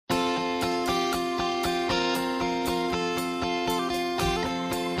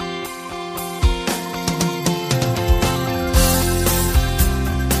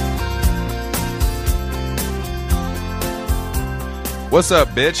What's up,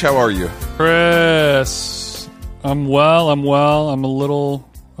 bitch? How are you? Chris, I'm well.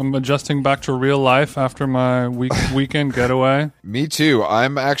 I'm adjusting back to real life after my weekend getaway. Me too.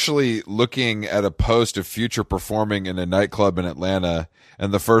 I'm actually looking at a post of Future performing in a nightclub in Atlanta,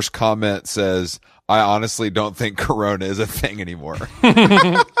 and the first comment says, I honestly don't think Corona is a thing anymore.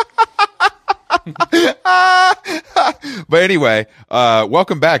 But anyway,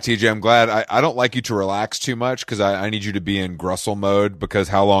 welcome back, TJ. I'm glad. I don't like you to relax too much because I need you to be in Grussel mode because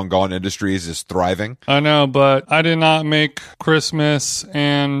How Long Gone Industries is thriving. I know, but I did not make Christmas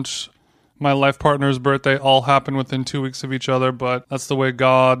and my life partner's birthday all happen within 2 weeks of each other, but that's the way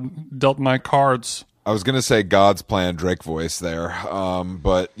God dealt my cards. I was going to say God's plan, Drake voice there.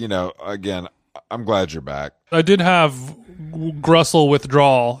 But, you know, again, I'm glad you're back. I did have Grussel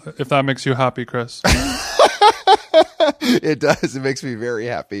withdrawal, if that makes you happy, Chris. It does. It makes me very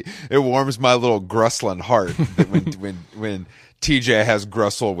happy. It warms my little Grusslin heart that when TJ has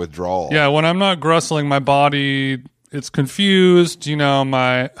Grussel withdrawal. Yeah, when I'm not Grusseling, my body, it's confused. You know,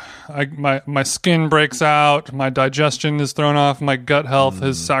 my skin breaks out. My digestion is thrown off. My gut health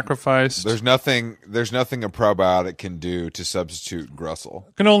is sacrificed. There's nothing a probiotic can do to substitute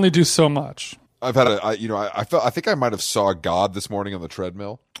Grussel. Can only do so much. I've had I think I might have saw God this morning on the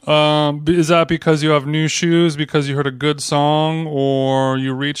treadmill. Is that because you have new shoes, because you heard a good song, or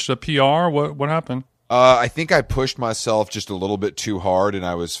you reached a PR? What happened? I think I pushed myself just a little bit too hard, and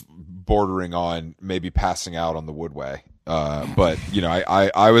I was bordering on maybe passing out on the woodway. But you know,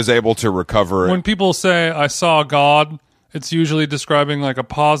 I was able to recover. When people say I saw God, it's usually describing like a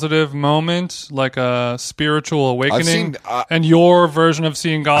positive moment, like a spiritual awakening. And your version of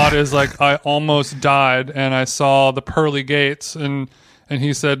seeing God is like, I almost died and I saw the pearly gates. And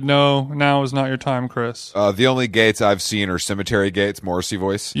he said, no, now is not your time, Chris. The only gates I've seen are cemetery gates, Morrissey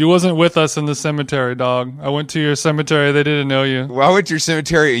voice. You wasn't with us in the cemetery, dog. I went to your cemetery. They didn't know you. Well, I went to your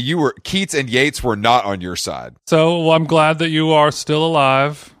cemetery. Keats and Yates were not on your side. So I'm glad that you are still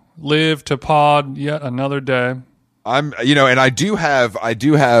alive. Live to pod yet another day. And I do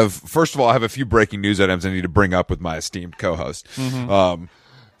have, first of all, I have a few breaking news items I need to bring up with my esteemed co-host. Mm-hmm.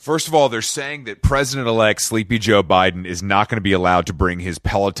 First of all, they're saying that President-elect Sleepy Joe Biden is not going to be allowed to bring his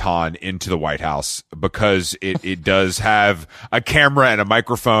Peloton into the White House because it does have a camera and a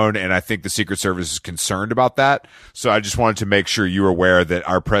microphone, and I think the Secret Service is concerned about that. So I just wanted to make sure you were aware that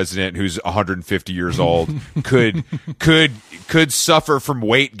our president, who's 150 years old, could suffer from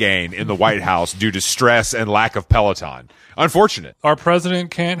weight gain in the White House due to stress and lack of Peloton. Unfortunate. Our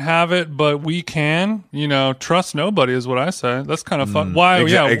president can't have it, but we can. You know, trust nobody is what I say. That's kind of fun. Why?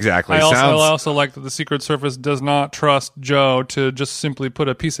 Exactly. I also like that the Secret Service does not trust Joe to just simply put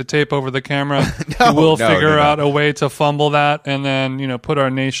a piece of tape over the camera. He will figure out a way to fumble that and then, put our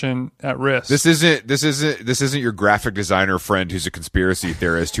nation at risk. This isn't your graphic designer friend who's a conspiracy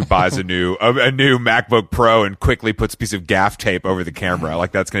theorist who buys a new MacBook Pro and quickly puts a piece of gaff tape over the camera.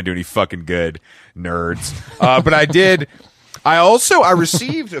 Like that's going to do any fucking good, nerds. But I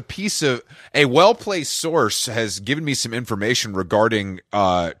received a well-placed source has given me some information regarding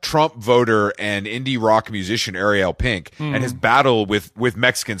Trump voter and indie rock musician Ariel Pink and his battle with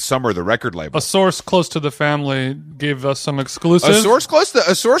Mexican Summer, the record label. A source close to the family gave us some exclusive. A source close to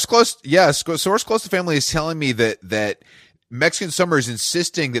the family is telling me that Mexican Summer is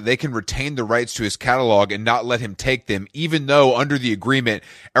insisting that they can retain the rights to his catalog and not let him take them, even though under the agreement,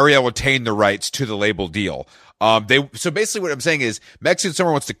 Ariel retained the rights to the label deal. So basically what I'm saying is Mexican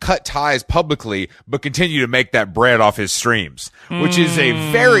Summer wants to cut ties publicly, but continue to make that bread off his streams, which is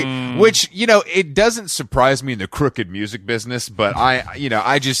it doesn't surprise me in the crooked music business, but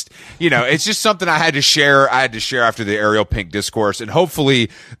it's just something I had to share. I had to share after the Ariel Pink discourse, and hopefully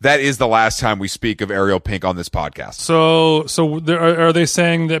that is the last time we speak of Ariel Pink on this podcast. So are they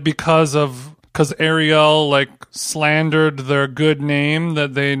saying that because Ariel slandered their good name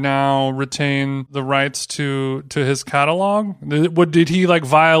that they now retain the rights to his catalog? Did he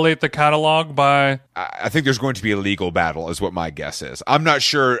violate the catalog by? I think there's going to be a legal battle is what my guess is. I'm not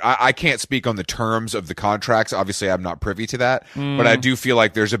sure. I can't speak on the terms of the contracts. Obviously, I'm not privy to that, but I do feel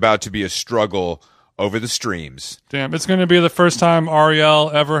like there's about to be a struggle over the streams. Damn, it's going to be the first time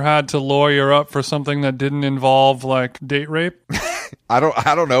Ariel ever had to lawyer up for something that didn't involve date rape. I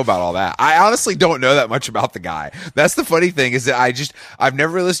don't know about all that. I honestly don't know that much about the guy. That's the funny thing is that I've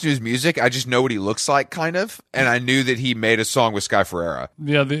never listened to his music. I just know what he looks like kind of. And I knew that he made a song with Sky Ferreira.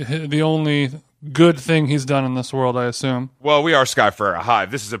 Yeah. The only good thing he's done in this world, I assume. Well, we are Sky Ferreira. Hi,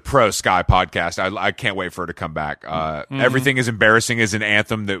 this is a pro Sky podcast. I can't wait for her to come back. Everything is Embarrassing is an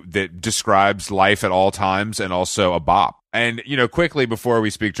anthem that describes life at all times and also a bop. And, quickly before we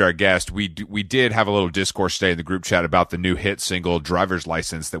speak to our guest, we did have a little discourse today in the group chat about the new hit single Driver's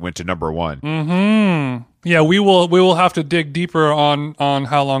License that went to number 1. Mm-hmm. Yeah, we will have to dig deeper on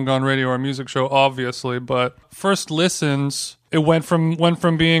How Long Gone Radio, our music show, obviously. But first listens, it went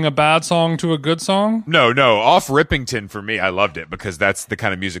from being a bad song to a good song? No. Off Rippington, for me, I loved it because that's the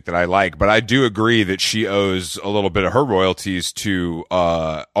kind of music that I like. But I do agree that she owes a little bit of her royalties to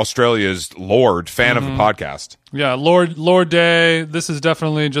Australia's Lorde, fan of the podcast. Yeah, Lorde Day. This is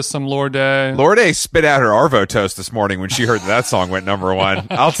definitely just some Lorde Day. Lorde spit out her Arvo toast this morning when she heard that song went number 1.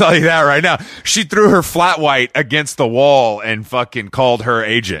 I'll tell you that right now. She threw her flat white against the wall and fucking called her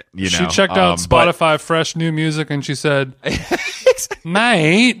agent. She checked out Spotify Fresh New Music and she said,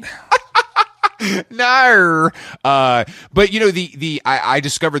 "Mate." No. But I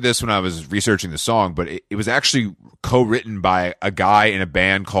discovered this when I was researching the song, but it was actually co-written by a guy in a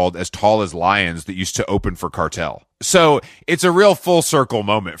band called As Tall as Lions that used to open for Cartel. So it's a real full circle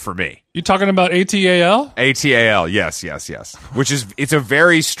moment for me. You talking about ATAL? ATAL, yes. It's a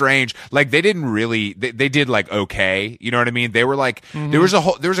very strange, like they didn't really, they did like okay, you know what I mean? They were like, there was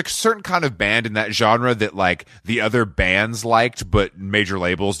a certain kind of band in that genre that like the other bands liked, but major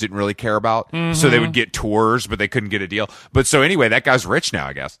labels didn't really care about. So they would get tours, but they couldn't get a deal. But so anyway, that guy's rich now,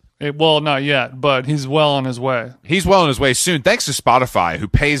 I guess. Well, not yet, but he's well on his way. He's well on his way soon, thanks to Spotify, who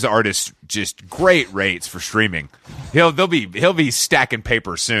pays artists just great rates for streaming. He'll be stacking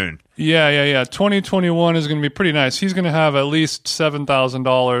paper soon. Yeah. 2021 is going to be pretty nice. He's going to have at least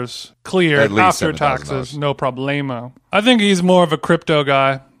 $7,000 cleared after taxes, no problemo. I think he's more of a crypto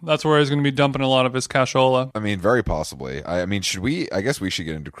guy. That's where he's going to be dumping a lot of his cashola. I mean, very possibly. I mean, I guess we should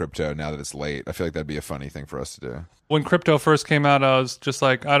get into crypto now that it's late. I feel like that'd be a funny thing for us to do. When crypto first came out, I was just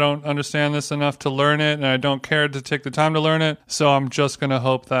like, I don't understand this enough to learn it, and I don't care to take the time to learn it. So I'm just going to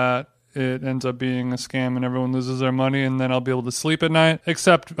hope that it ends up being a scam and everyone loses their money, and then I'll be able to sleep at night.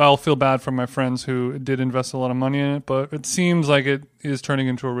 Except I'll feel bad for my friends who did invest a lot of money in it, but it seems like it is turning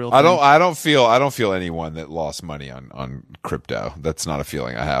into a real thing. I don't feel anyone that lost money on crypto. That's not a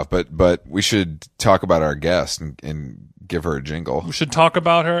feeling I have. But we should talk about our guest and give her a jingle. We should talk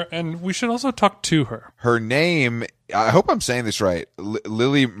about her, and we should also talk to her. Her name, I hope I'm saying this right,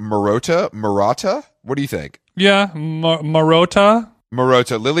 Lily Marotta? What do you think? Yeah, Marotta.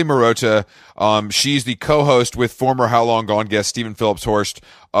 Lily Marotta. She's the co-host with former How Long Gone guest Stephen Phillips Horst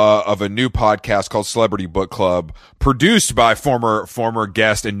of a new podcast called Celebrity Book Club, produced by former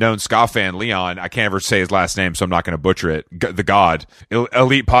guest and known ska fan Leon. I can't ever say his last name, so I'm not going to butcher it. The God,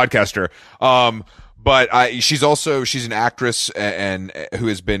 elite podcaster. But she's an actress and who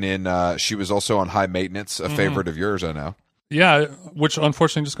has been in. She was also on High Maintenance, a favorite of yours, I know. Yeah, which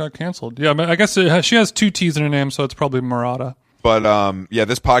unfortunately just got canceled. Yeah, I guess she has 2 T's in her name, so it's probably Marotta. But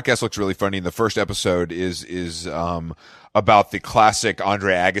this podcast looks really funny. The first episode is about the classic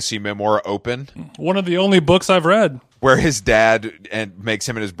Andre Agassi memoir, Open. One of the only books I've read. Where his dad makes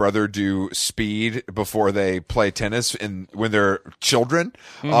him and his brother do speed before they play tennis when they're children.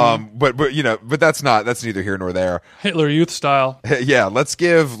 But that's neither here nor there. Hitler Youth style. Yeah, let's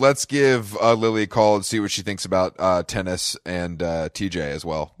give Lily a call and see what she thinks about tennis and TJ as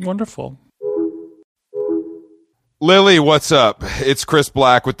well. Wonderful. Lily, what's up? It's Chris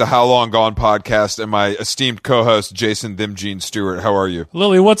Black with the How Long Gone podcast and my esteemed co-host, Jason Thimgene Stewart. How are you?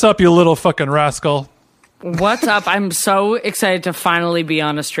 Lily, what's up, you little fucking rascal? What's up? I'm so excited to finally be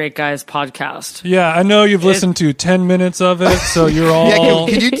on a Straight Guys podcast. Yeah, I know you've listened to 10 minutes of it, so you're all...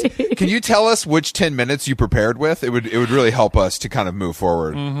 Yeah, can you tell us which 10 minutes you prepared with? It would really help us to kind of move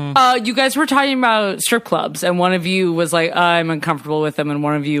forward. You guys were talking about strip clubs, and one of you was like, I'm uncomfortable with them, and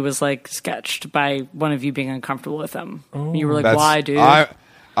one of you was like sketched by one of you being uncomfortable with them. You were like, why, dude?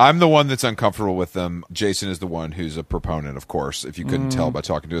 I'm the one that's uncomfortable with them. Jason is the one who's a proponent, of course. If you couldn't tell by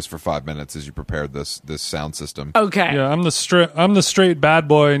talking to us for 5 minutes as you prepared this sound system. Okay. Yeah, I'm the straight bad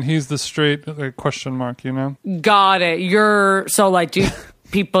boy, and he's the straight question mark. You know. Got it. You're so like, do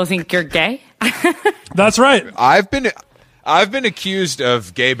people think you're gay? That's right. I've been accused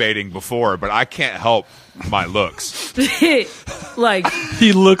of gay baiting before, but I can't help my looks. Like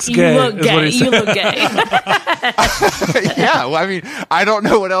he looks gay. You look gay. You look gay. Yeah, well, I mean, I don't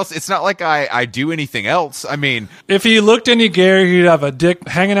know what else. It's not like I do anything else. I mean, if he looked any gayer, he'd have a dick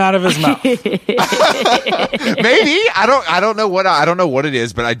hanging out of his mouth. Maybe I don't know what it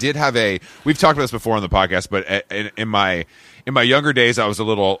is, but I did have we've talked about this before on the podcast, but in my younger days, I was a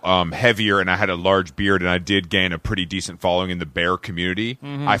little heavier and I had a large beard, and I did gain a pretty decent following in the bear community.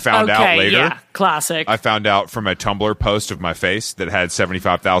 I found out later. Yeah, classic. I found out from a Tumblr post of my face that had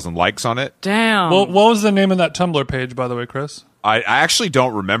 75,000 likes on it. Damn. Well, what was the name of that Tumblr page, by the way, Chris? I actually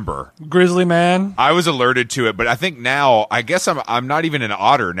don't remember. Grizzly man. I was alerted to it, but I think now, I guess I'm not even an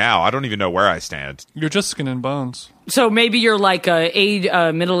otter now. I don't even know where I stand. You're just skin and bones. So maybe you're like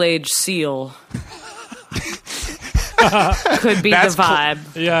a middle-aged seal. Could be the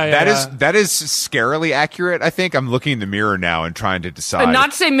vibe. That is scarily accurate. I think I'm looking in the mirror now and trying to decide.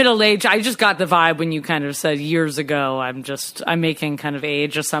 Not to say middle age. I just got the vibe when you kind of said years ago. I'm making kind of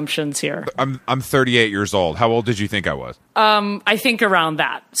age assumptions here. I'm 38 years old. How old did you think I was? I think around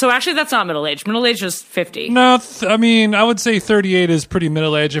that. So actually, that's not middle age. Middle age is 50. No, I mean, I would say 38 is pretty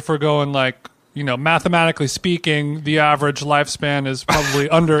middle age if we're going like, mathematically speaking, the average lifespan is probably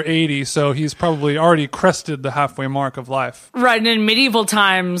under 80, so he's probably already crested the halfway mark of life. Right, and in medieval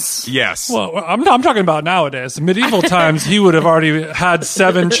times... Yes. Well, I'm talking about nowadays. Medieval times, he would have already had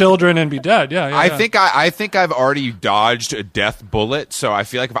 7 children and be dead. Yeah. I think I've already dodged a death bullet, so I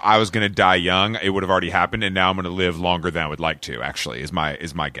feel like if I was going to die young, it would have already happened, and now I'm going to live longer than I would like to, actually, is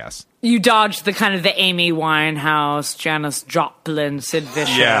my guess. You dodged the kind of the Amy Winehouse, Janis Joplin, Sid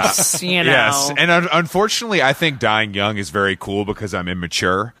Vicious, Yes, and unfortunately, I think dying young is very cool because I'm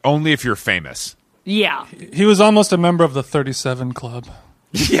immature. Only if you're famous. Yeah. He was almost a member of the 37 Club.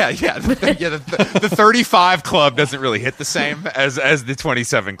 Yeah. The 35 Club doesn't really hit the same as the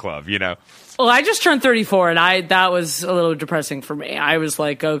 27 Club, Well, I just turned 34, and that was a little depressing for me. I was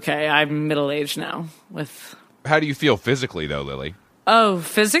like, okay, I'm middle-aged now. How do you feel physically, though, Lily? Oh,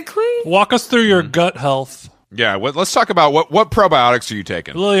 physically? Walk us through your gut health. Yeah, let's talk about what probiotics are you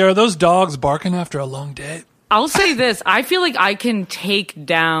taking? Lily, are those dogs barking after a long day? I'll say this. I feel like I can take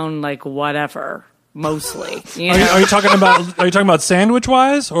down, like, whatever, mostly. Are you talking about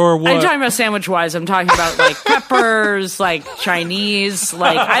sandwich-wise, or what? I'm talking about sandwich-wise. I'm talking about, like, peppers, like, Chinese.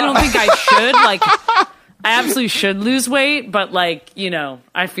 Like, I don't think I should. Like, I absolutely should lose weight, but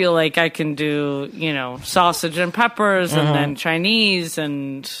I feel like I can do, sausage and peppers and then Chinese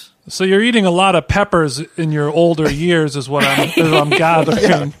and... So you're eating a lot of peppers in your older years is what I'm gathering.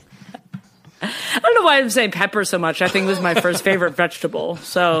 Yeah. I don't know why I'm saying pepper so much. I think this is my first favorite vegetable.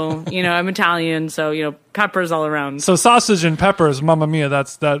 So, I'm Italian, so, peppers all around. So sausage and peppers, mamma mia,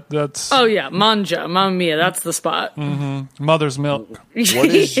 that's... Oh, yeah, mamma mia, that's the spot. Mm-hmm. Mother's milk.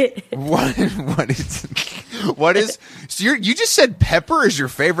 What is... So you just said pepper is your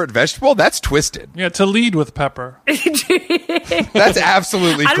favorite vegetable? That's twisted. Yeah, to lead with pepper. That's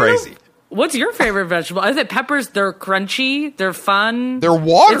absolutely crazy. What's your favorite vegetable? I think peppers. They're crunchy. They're fun. They're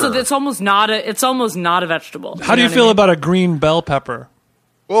water. It's almost not a vegetable. How do you feel about a green bell pepper?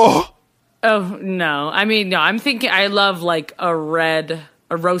 Oh no. I mean, no. I'm thinking. I love like a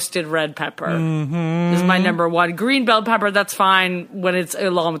roasted red pepper. Mm-hmm. Is my number one. Green bell pepper. That's fine when it's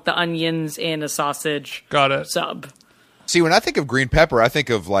along with the onions in a sausage. Got it. Sub. See, when I think of green pepper, I think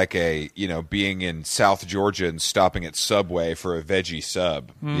of like being in South Georgia and stopping at Subway for a veggie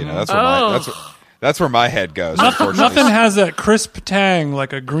sub. That's where my head goes. Nothing has that crisp tang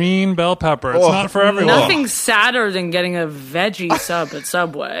like a green bell pepper. It's not for everyone. Nothing's sadder than getting a veggie sub at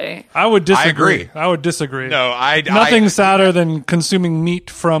Subway. I would disagree. I agree. I would disagree. No, Nothing's sadder than consuming meat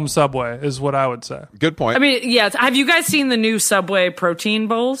from Subway is what I would say. Good point. I mean, yeah. Have you guys seen the new Subway protein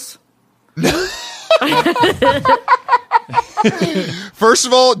bowls? First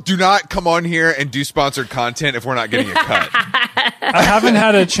of all, do not come on here and do sponsored content if we're not getting a cut. I haven't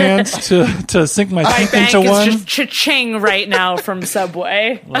had a chance to sink my teeth into one. My bank is just cha-ching right now from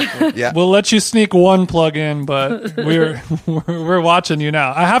Subway. Yeah. We'll let you sneak one plug in, but we're watching you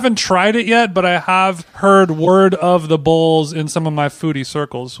now. I haven't tried it yet, but I have heard word of the bowls in some of my foodie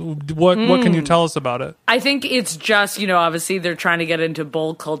circles. What can you tell us about it? I think it's just, obviously they're trying to get into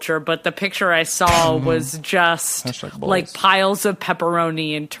bowl culture, but the picture I saw was just like piles of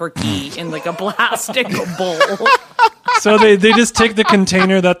pepperoni and turkey in like a plastic bowl. So they just take the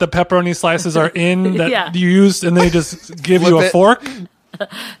container that the pepperoni slices are in that you used, and they just give you a fork?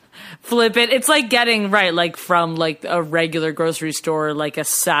 Flip it. It's like getting, like from like a regular grocery store, like a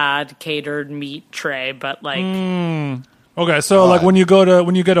sad catered meat tray, but like... Okay, so like when you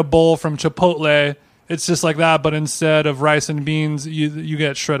get a bowl from Chipotle, it's just like that, but instead of rice and beans, you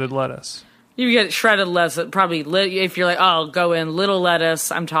get shredded lettuce. You get shredded lettuce, probably if you're like, oh, go in little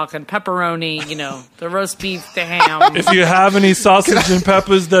lettuce. I'm talking pepperoni, the roast beef, the ham. If you have any sausage and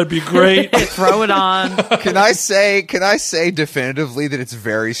peppers, that'd be great. Throw it on. Can I say definitively that it's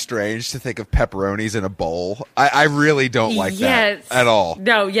very strange to think of pepperonis in a bowl? I really don't like that at all.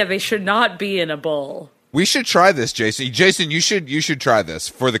 No, they should not be in a bowl. We should try this, Jason. Jason, you should try this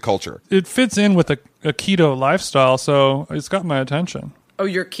for the culture. It fits in with a keto lifestyle, so it's got my attention. Oh,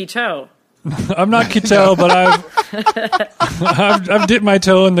 you're keto. I'm not keto, but I've dipped my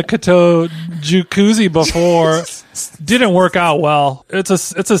toe in the keto jacuzzi before. Didn't work out well. It's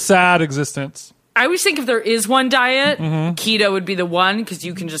a sad existence. I always think if there is one diet, keto would be the one, because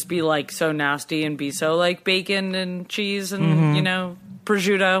you can just be like so nasty and be so like bacon and cheese and you know,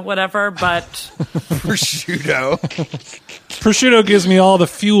 prosciutto, whatever. But prosciutto. Prosciutto gives me all the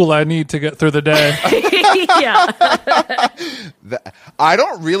fuel I need to get through the day. Yeah. I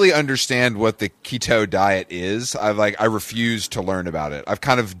don't really understand what the keto diet is. I refuse to learn about it. I've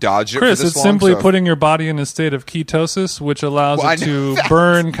kind of dodged it. Chris, for this it's long, simply so. putting your body in a state of ketosis, which allows it to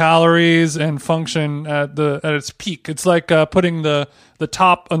burn calories and function at its peak. It's like putting the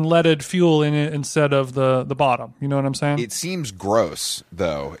top unleaded fuel in it instead of the bottom. You know what I'm saying? It seems gross,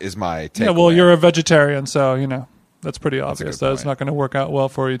 though, is my take. Yeah, well, you're a vegetarian, so, you know. That's pretty obvious. That's it's not going to work out well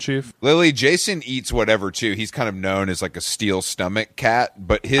for you, Chief. Lily, Jason eats whatever, too. He's kind of known as like a steel stomach cat,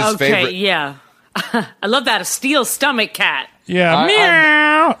 but his favorite... Okay, yeah. I love that, a steel stomach cat. Yeah,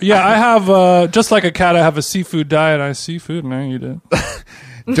 meow. Yeah, I have, just like a cat, I have a seafood diet. I seafood and I eat it.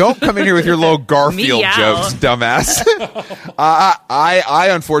 Don't come in here with your little Garfield Meow. jokes, dumbass. I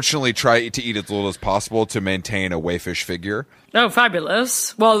unfortunately try to eat as little as possible to maintain a wayfish figure. Oh,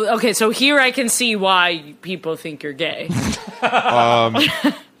 fabulous. Well, okay, so here I can see why people think you're gay.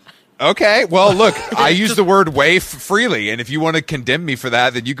 Okay, well, look, I use the word waif freely, and if you want to condemn me for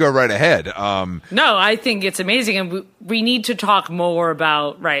that, then you go right ahead. No, I think it's amazing, and we need to talk more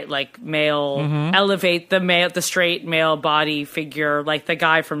about, right, like male, elevate the straight male body figure, like the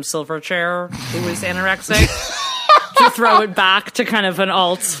guy from Silverchair who was anorexic, to throw it back to kind of an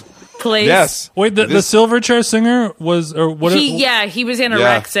alt place. Yes. Wait, the Silverchair singer was, or what? He was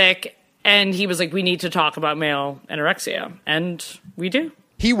anorexic, and he was like, we need to talk about male anorexia, and we do.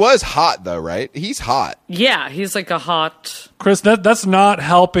 He was hot, though, right? He's hot. Yeah, he's like a hot... Chris, that's not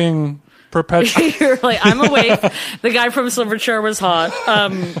helping perpetuate... You're like, I'm awake. The guy from Silverchair was hot.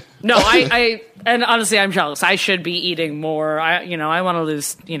 No, I and honestly, I'm jealous. I should be eating more. I want to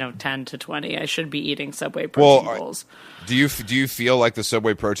lose, 10 to 20. I should be eating Subway protein bowls. Do you feel like the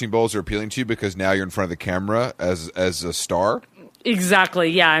Subway protein bowls are appealing to you because now you're in front of the camera as a star? Exactly.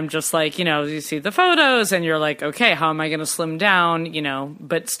 Yeah, I'm just like, you see the photos and you're like, okay, how am I going to slim down,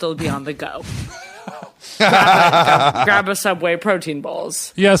 but still be on the go? grab a Subway protein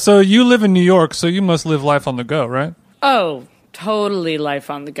bowls. Yeah, so you live in New York, so you must live life on the go, right? Oh, totally life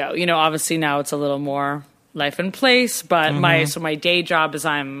on the go. Obviously now it's a little more life in place, but my day job is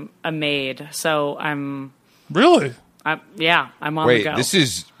I'm a maid, so I'm... Really? I'm on the go. Wait, this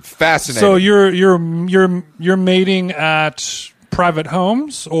is fascinating. So you're mating at private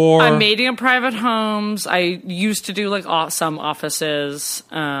homes, or I'm mating at private homes. I used to do like some offices,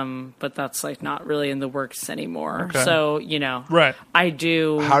 but that's like not really in the works anymore. Okay. So right. I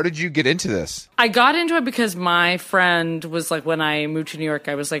do. How did you get into this? I got into it because my friend was like, when I moved to New York,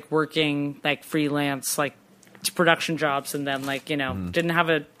 I was like working like freelance, like production jobs, and then like didn't have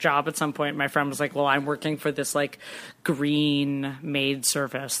a job at some point. My friend was like, well, I'm working for this like green maid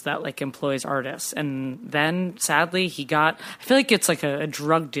service that like employs artists, and then sadly I feel like it's like a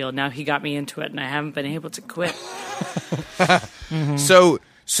drug deal now. He got me into it and I haven't been able to quit.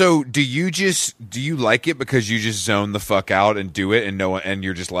 So do you like it because you just zone the fuck out and do it and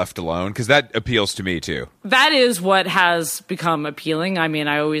you're just left alone? Because that appeals to me too. That is what has become appealing. I mean,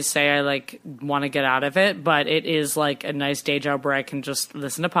 I always say I like want to get out of it, but it is like a nice day job where I can just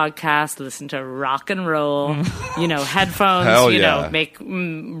listen to podcasts, listen to rock and roll, headphones, Hell yeah. make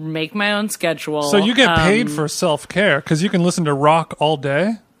my own schedule. So you get paid for self-care because you can listen to rock all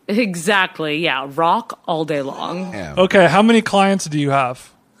day? Exactly. Yeah. Rock all day long. Yeah. Okay. How many clients do you have,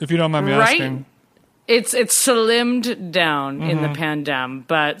 if you don't mind me asking? It's slimmed down in the pandemic,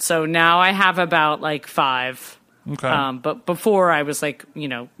 but so now I have about like 5. Okay. But before I was like,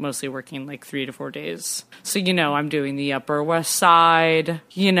 mostly working like 3 to 4 days. So, I'm doing the Upper West Side,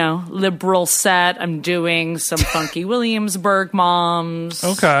 liberal set. I'm doing some funky Williamsburg moms.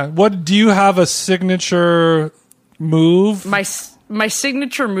 Okay. What do you have a signature move? My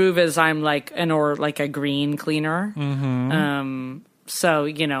signature move is I'm like a green cleaner. So,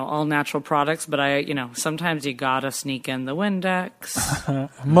 all natural products, but sometimes you gotta sneak in the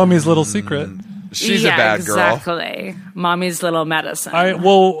Windex. Mommy's little secret. She's a bad girl. Exactly. Mommy's little medicine.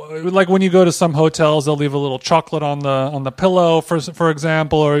 Like when you go to some hotels, they'll leave a little chocolate on the pillow, for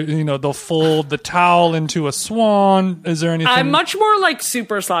example, or they'll fold the towel into a swan. Is there anything? I'm much more like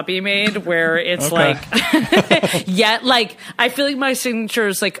super sloppy maid, where it's like, like I feel like my signature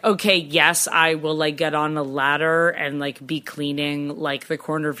is like, okay, yes, I will like get on a ladder and like be cleaning like the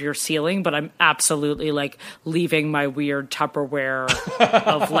corner of your ceiling, but I'm absolutely like leaving my weird Tupperware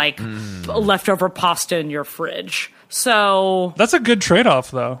of like leftover pasta in your fridge. So that's a good trade-off,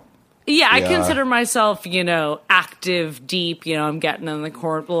 though. Yeah, I consider myself, active, deep. I'm getting in the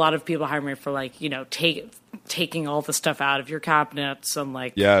court. A lot of people hire me for taking all the stuff out of your cabinets and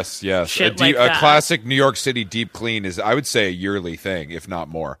yes, shit a classic New York City deep clean is, I would say, a yearly thing, if not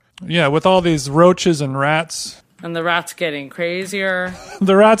more. Yeah, with all these roaches and rats. And the rats getting crazier.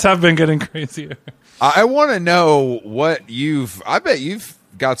 The rats have been getting crazier. I want to know I bet you've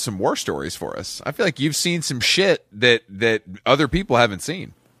got some war stories for us. I feel like you've seen some shit that other people haven't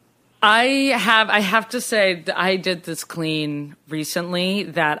seen. I have to say that I did this clean recently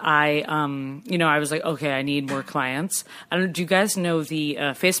that I was like, okay, I need more clients. Do you guys know the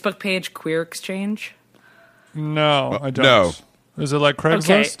Facebook page Queer Exchange? No, I don't. No. Is it like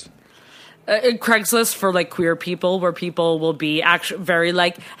Craigslist? Okay. Craigslist for queer people, where people will be actually very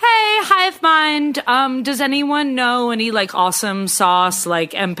hey, hive mind, does anyone know any awesome sauce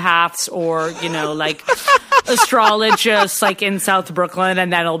empaths or astrologists in South Brooklyn,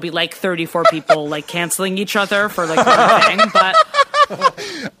 and then it'll be 34 people canceling each other for one thing. But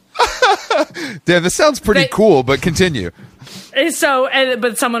yeah, this sounds pretty cool, but continue. So,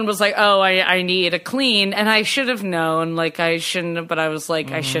 but someone was like, "Oh, I need a clean," and I should have known. I shouldn't have, but I was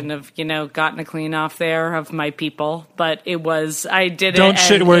like, I shouldn't have, gotten a clean off there of my people. But it was, I did don't it. Don't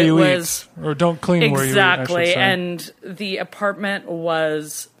shit and where you was, eat, or don't clean where you eat. Exactly, and the apartment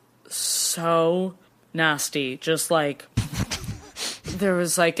was so nasty. Just there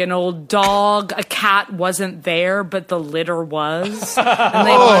was an old dog, a cat wasn't there, but the litter was, and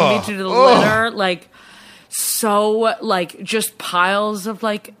they wanted me to do the litter, so just piles of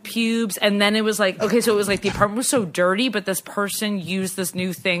pubes, and then it was okay, so it was the apartment was so dirty, but this person used this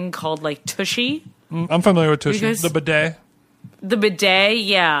new thing called Tushy. I'm familiar with Tushy, the bidet. The bidet,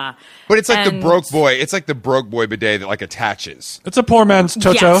 yeah. But it's the broke boy. It's the broke boy bidet that attaches. It's a poor man's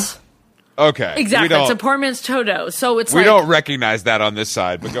Toto. Yes. Okay, exactly. It's a poor man's Toto. So it's we don't recognize that on this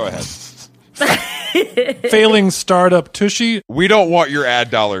side, but go ahead. Failing startup Tushy. We don't want your ad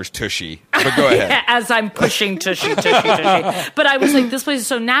dollars, Tushy. But go ahead. Yeah, as I'm pushing Tushy. But I was this place is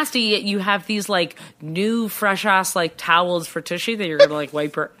so nasty. Yet you have these new fresh ass towels for Tushy that you're gonna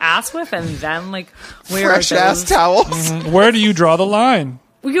wipe your ass with, and then where fresh ass towels. Mm-hmm. Where do you draw the line?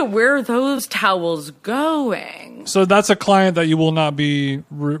 Where are those towels going? So that's a client that you will not be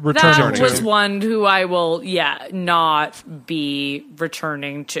returning to. That was one who I will, not be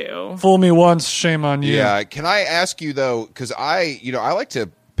returning to. Fool me once, shame on you. Yeah. Can I ask you, though, because I like to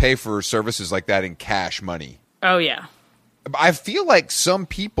pay for services like that in cash money. Oh, yeah. I feel like some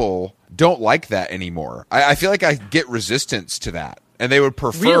people don't like that anymore. I feel like I get resistance to that, and they would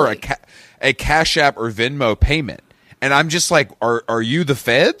prefer a Cash App or Venmo payment. And I'm just are you the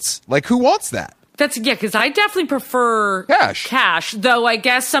feds? Who wants that? That's, because I definitely prefer cash. Though I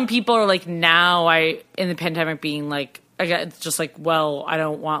guess some people are now, in the pandemic being it's just well, I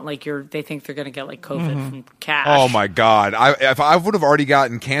don't want they think they're going to get COVID from cash. Oh my God. If I would have already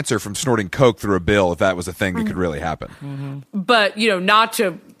gotten cancer from snorting Coke through a bill if that was a thing that could really happen. Mm-hmm. But, not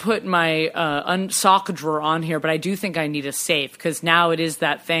to put my sock drawer on here, but I do think I need a safe, because now it is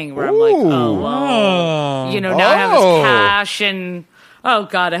that thing where I'm now I have this cash and... Oh,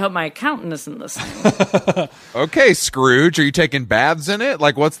 God, I hope my accountant isn't listening. Okay, Scrooge, are you taking baths in it?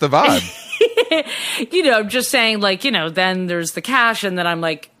 What's the vibe? I'm just saying, then there's the cash, and then I'm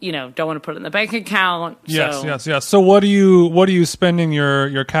don't want to put it in the bank account. Yes. So what are you spending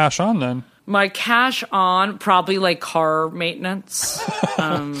your cash on then? My cash on probably car maintenance.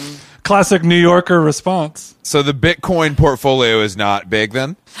 Classic New Yorker response. So the Bitcoin portfolio is not big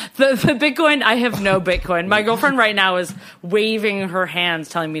then? The Bitcoin, I have no Bitcoin. My girlfriend right now is waving her hands,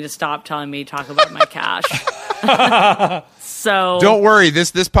 telling me to stop telling me to talk about my cash. So don't worry,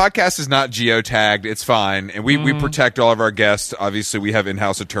 this podcast is not geotagged. It's fine, and we protect all of our guests. Obviously, we have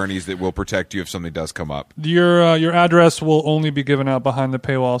in-house attorneys that will protect you if something does come up. Your address will only be given out behind the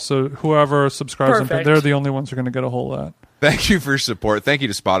paywall, so whoever subscribes, they're the only ones who are going to get a whole lot. Thank you for your support. Thank you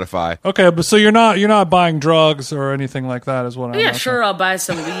to Spotify. Okay, but so you're not buying drugs or anything like that, is what I'm asking. Sure, I'll buy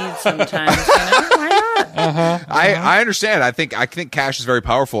some weed sometimes. Why not? I understand. I think cash is very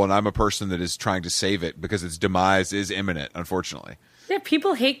powerful, and I'm a person that is trying to save it because its demise is imminent, unfortunately. Yeah,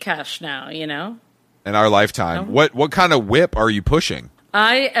 people hate cash now, In our lifetime. Oh. What kind of whip are you pushing?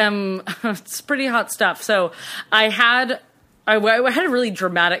 I am. It's pretty hot stuff. So I had a really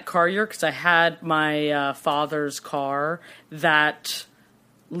dramatic car year because I had my father's car that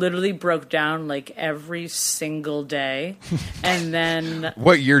literally broke down every single day. And then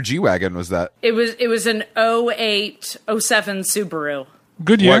what year G-Wagon was that? It was an 08, 07 Subaru.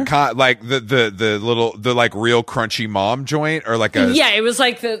 Good year. What kind, the little real crunchy mom joint, or Yeah, it was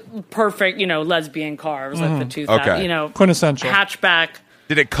the perfect, lesbian car. It was the 2000, quintessential hatchback.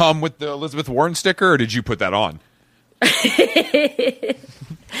 Did it come with the Elizabeth Warren sticker, or did you put that on?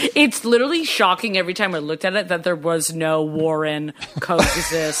 It's literally shocking every time I looked at it that there was no Warren,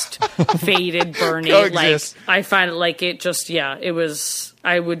 coexist, faded Bernie. Coexist. Like, I find it like it just, it was,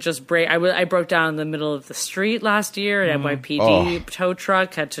 I would just break. I broke down in the middle of the street last year at NYPD tow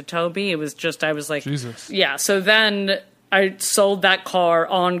truck, head to Toby. It was just, I was like, Jesus. Yeah. So then I sold that car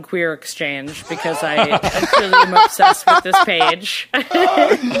on Queer Exchange because I really am obsessed with this page.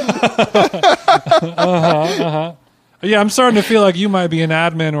 Yeah, I'm starting to feel like you might be an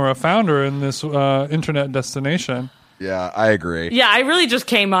admin or a founder in this internet destination. Yeah, I agree. Yeah, I really just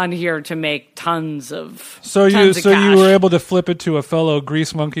came on here to make tons of So you cash. were able to flip it to a fellow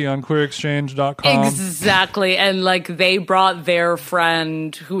grease monkey on queerexchange.com. Exactly. And like they brought their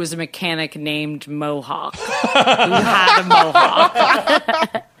friend who was a mechanic named Mohawk, who had a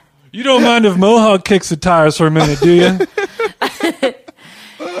mohawk. You don't mind if Mohawk kicks the tires for a minute, do you?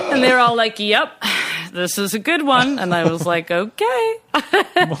 And they're all like, "Yep, this is a good one." And I was like, "Okay."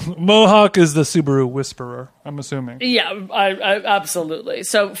 Mohawk is the Subaru Whisperer, I'm assuming. Yeah, I absolutely.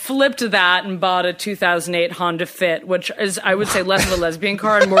 So flipped that and bought a 2008 Honda Fit, which is, I would say, less of a lesbian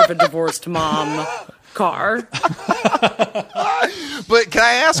car and more of a divorced mom car. But can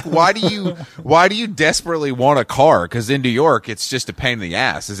I ask, why do you desperately want a car? Because in New York, it's just a pain in the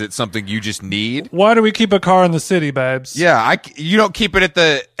ass. Is it something you just need? Why do we keep a car in the city, babes? Yeah, you don't keep it at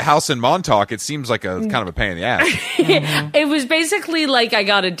the house in Montauk. It seems like a kind of a pain in the ass. It was basically like I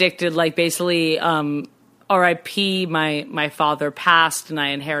got addicted, like basically RIP, my father passed and I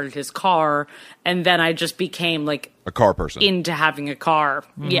inherited his car, and then I just became like A car person. into having a car.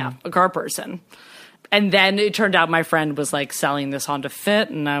 Yeah, a car person. And then it turned out my friend was like selling this Honda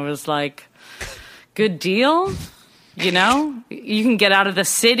Fit, and I was like, good deal. You know, you can get out of the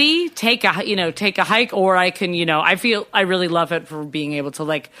city, take a hike, or I can, I really love it for being able to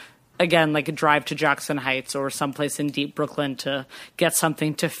like drive to Jackson Heights or someplace in deep Brooklyn to get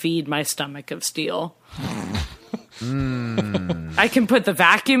something to feed my stomach of steel. I can put the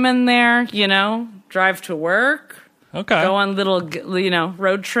vacuum in there, drive to work. Okay. Go on little,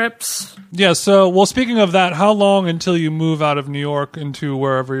 road trips. Yeah, so, speaking of that, how long until you move out of New York into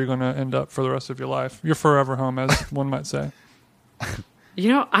wherever you're going to end up for the rest of your life? Your forever home, as one might say.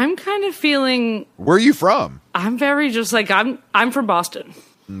 I'm kind of feeling... Where are you from? I'm very just like, I'm from Boston.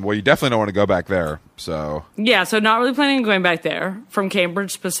 Well, you definitely don't want to go back there, so... Yeah, so not really planning on going back there, from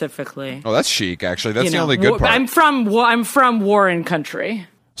Cambridge specifically. Oh, that's chic, actually. That's the only good part. I'm from Warren country.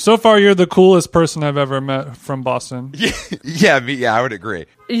 So far, you're the coolest person I've ever met from Boston. Yeah, I would agree.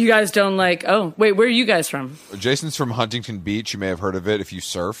 You guys don't like... Oh, wait, where are you guys from? Jason's from Huntington Beach. You may have heard of it if you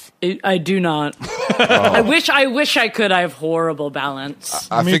surf. I do not. I wish I could. I have horrible balance.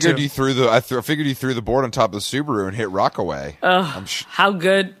 I Me figured too. you threw the board on top of the Subaru and hit Rockaway. How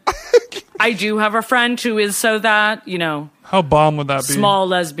good. I do have a friend who is so that, How bomb would that be? small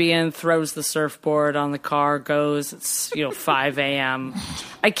lesbian, throws the surfboard on the car, goes, it's, 5 a.m.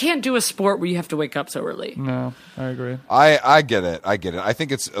 I can't do a sport where you have to wake up so early. No, I agree. I get it. I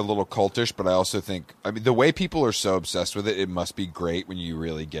think it's a little cultish, but I also think, the way people are so obsessed with it, it must be great when you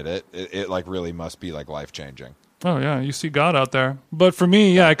really get it. It like really must be like life-changing. Oh, yeah, you see God out there. But for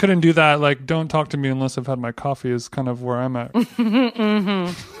me, I couldn't do that. Like, don't talk to me unless I've had my coffee is kind of where I'm at.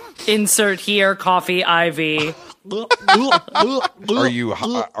 Insert here, coffee, IV. Are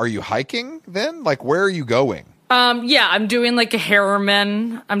you hiking then? Like, where are you going? Yeah, I'm doing like a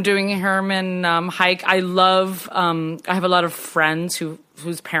Harriman. I'm doing a Harriman hike. I love. I have a lot of friends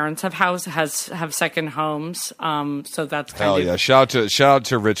whose parents have second homes. So that's kind Hell of yeah! Shout out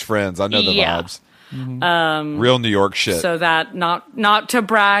to rich friends. I know the vibes. Real New York shit. So that not to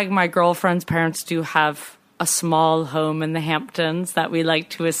brag, my girlfriend's parents do have a small home in the Hamptons that we like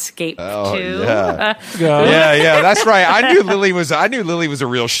to escape to. Yeah. Yeah, that's right. I knew Lily was a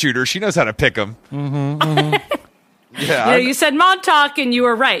real shooter. She knows how to pick them. Yeah, you said Montauk, and you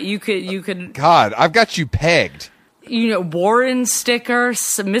were right. You could. God, I've got you pegged. Warren sticker,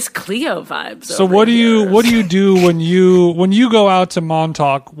 Miss Cleo vibes. So what do you do when you go out to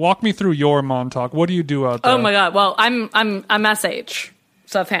Montauk? Walk me through your Montauk. What do you do out there? Oh my God! Well, I'm SH,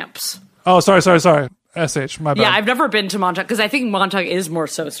 South Hamps. Oh, sorry. SH, my bad. Yeah, I've never been to Montauk because I think Montauk is more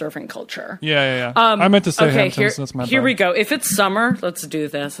so surfing culture. Yeah. I meant to say okay, Hamptons. That's my bad. Here we go. If it's summer, let's do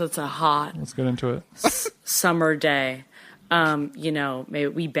this. It's a hot Let's get into it. summer day. Maybe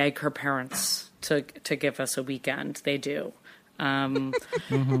we beg her parents to give us a weekend. They do.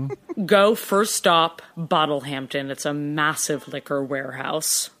 Go first stop, Bottlehampton. It's a massive liquor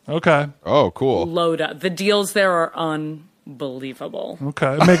warehouse. Okay. Oh, cool. Load up. The deals there are believable.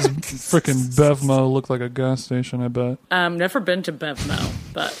 Okay, it makes freaking Bevmo look like a gas station, I bet. Never been to Bevmo,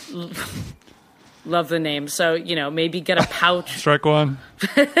 but love the name. So, maybe get a pouch. Strike one.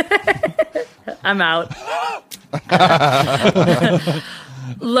 I'm out.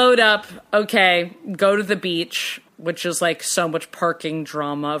 Load up. Okay, go to the beach, which is like so much parking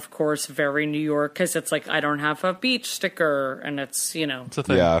drama, of course, very New York, because it's like, I don't have a beach sticker, and it's, It's a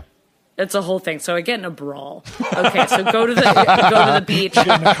thing. Yeah. It's a whole thing. So I get in a brawl. Okay, so go to the beach. In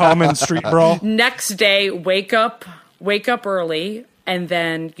a common street brawl. Next day, wake up early, and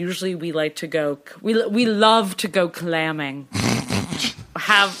then usually we like to go. We love to go clamming.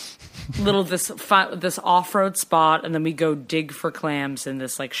 Have this off-road spot, and then we go dig for clams in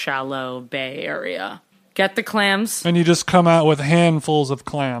this like shallow bay area. Get the clams, and you just come out with handfuls of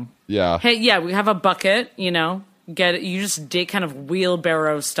clam. Yeah. Hey, yeah, we have a bucket. Get it. You just dig kind of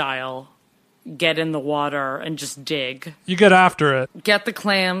wheelbarrow style. Get in the water and just dig. You get after it. Get the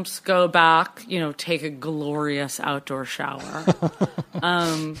clams, go back, take a glorious outdoor shower.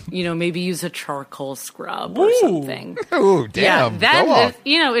 Maybe use a charcoal scrub or something. Ooh, damn. Yeah,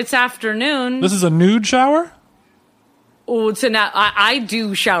 then, it's afternoon. This is a nude shower? Oh, so now I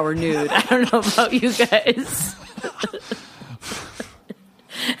do shower nude. I don't know about you guys.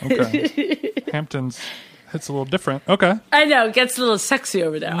 Okay. Hamptons hits a little different. Okay. I know, it gets a little sexy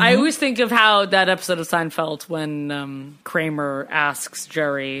over there. Mm-hmm. I always think of how that episode of Seinfeld when Kramer asks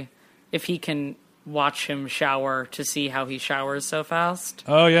Jerry if he can watch him shower to see how he showers so fast.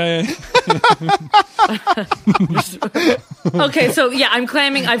 Oh, yeah. Okay, so yeah, I'm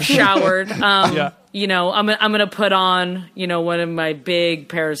clamming. I've showered. Yeah. I'm gonna put on one of my big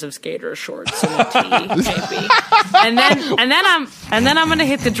pairs of skater shorts and a tee, maybe, and then I'm gonna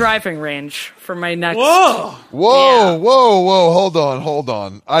hit the driving range for my next. Whoa! Hold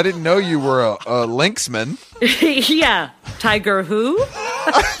on. I didn't know you were a Lynxman. Yeah, Tiger who?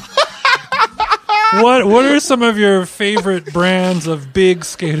 What are some of your favorite brands of big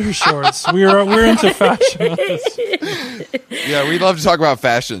skater shorts? We're into fashion on this. Yeah, we love to talk about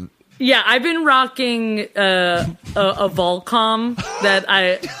fashion. Yeah, I've been rocking a Volcom that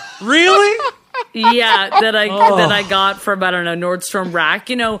I really. Yeah, that I got from, I don't know, Nordstrom Rack.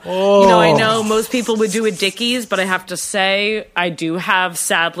 I know most people would do a Dickies, but I have to say I do have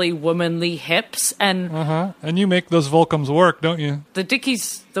sadly womanly hips, and and you make those Volcoms work, don't you? The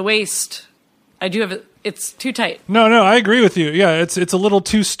Dickies, the waist, I do have it. It's too tight. No, I agree with you. Yeah, it's a little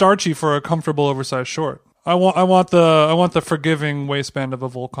too starchy for a comfortable oversized short. I want the forgiving waistband of a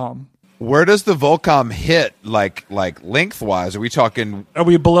Volcom. Where does the Volcom hit, like lengthwise? Are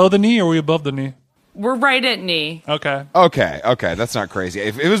we below the knee or are we above the knee? We're right at knee. Okay. That's not crazy.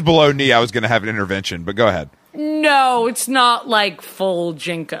 If it was below knee, I was going to have an intervention, but go ahead. No, it's not like full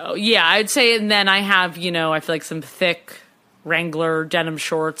Jinko. Yeah, I'd say, and then I have, I feel like some thick Wrangler denim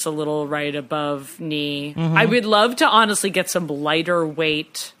shorts a little right above knee. Mm-hmm. I would love to honestly get some lighter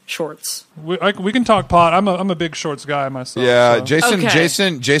weight shorts. We can talk pot. I'm a big shorts guy myself. Yeah, so.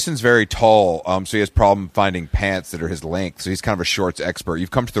 Jason's very tall, so he has problem finding pants that are his length. So he's kind of a shorts expert. You've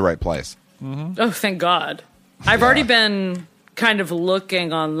come to the right place. Mm-hmm. Oh, thank God. I've already been kind of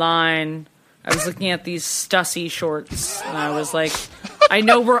looking online. I was looking at these Stussy shorts, and I was like, I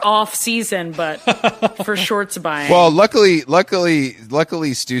know we're off season, but for shorts buying. Well, luckily,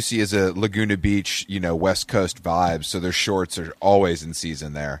 Stussy is a Laguna Beach, West Coast vibes, so their shorts are always in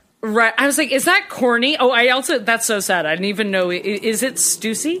season there. Right. I was like, is that corny? Oh, that's so sad. I didn't even know. Is it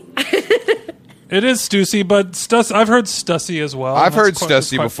Stussy? It is Stussy, but I've heard Stussy as well. I've heard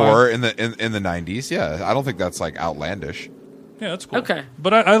Stussy before in the 90s. Yeah, I don't think that's like outlandish. Yeah, that's cool. Okay.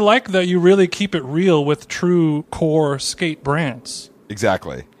 But I like that you really keep it real with true core skate brands.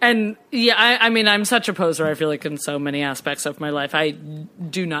 Exactly. And yeah, I mean, I'm such a poser, I feel like, in so many aspects of my life. I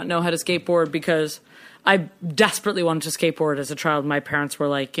do not know how to skateboard because I desperately wanted to skateboard as a child. My parents were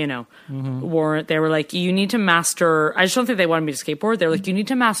like, they were like, you need to master, I just don't think they wanted me to skateboard. They're like, you need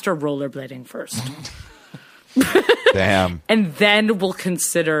to master rollerblading first. Damn. And then we'll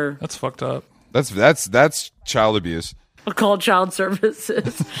consider. That's fucked up. That's child abuse. I'll call child services.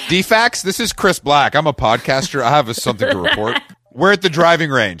 DFAX, this is Chris Black. I'm a podcaster. I have something to report. We're at the driving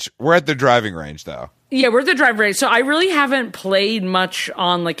range. though. Yeah, we're at the driving range. So I really haven't played much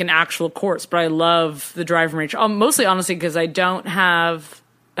on like an actual course, but I love the driving range. Mostly, honestly, because I don't have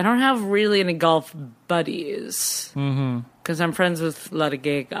really any golf buddies. Because I'm friends with a lot of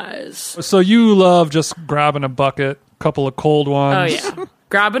gay guys. So you love just grabbing a bucket, a couple of cold ones. Oh yeah,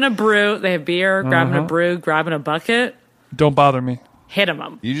 grabbing a brew. They have beer. Grabbing a brew. Grabbing a bucket. Don't bother me. Hit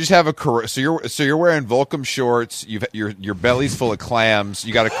them. You just have so you're wearing Volcom shorts. Your belly's full of clams.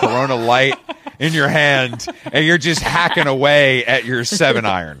 You got a Corona Light in your hand, and you're just hacking away at your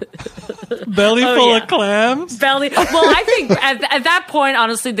 7-iron. Belly full of clams? Well, I think at that point,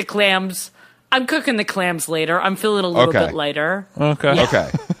 honestly, the clams, I'm cooking the clams later. I'm feeling a little bit lighter. Okay. Yeah.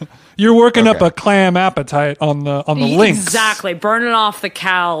 Okay. You're working up a clam appetite on the links. Exactly. Burning off the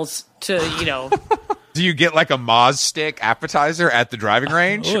cows to, Do you get like a Moz stick appetizer at the driving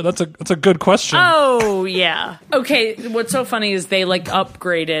range? Oh, that's a good question. Oh, yeah. Okay, what's so funny is they like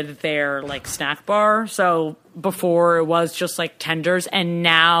upgraded their like snack bar. So before it was just like tenders, and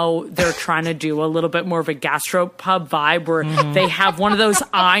now they're trying to do a little bit more of a gastropub vibe where they have one of those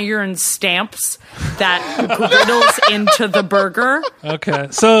iron stamps that griddles into the burger. Okay,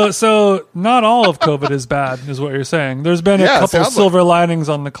 so not all of COVID is bad, is what you're saying. There's been a couple silver linings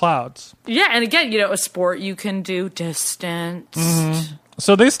on the clouds. Yeah, and again, a sport you can do distanced.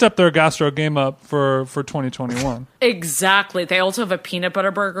 So they stepped their gastro game up for 2021. Exactly. They also have a peanut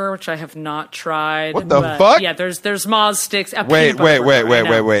butter burger, which I have not tried. What the fuck? Yeah, there's Moz sticks. Wait.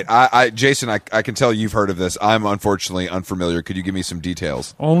 Jason, I can tell you've heard of this. I'm unfortunately unfamiliar. Could you give me some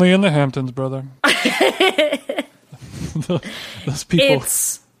details? Only in the Hamptons, brother. Those people.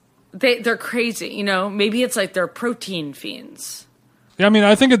 They're crazy, Maybe it's like they're protein fiends. Yeah, I mean,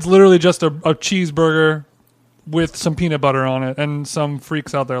 I think it's literally just a cheeseburger with some peanut butter on it, and some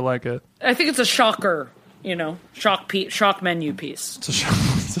freaks out there like it. I think it's a shocker, shock menu piece. It's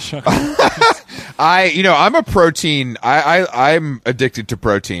a shocker. I'm a protein. I'm addicted to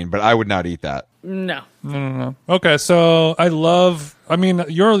protein, but I would not eat that. No. Okay, so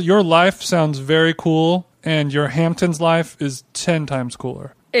your life sounds very cool, and your Hamptons life is 10 times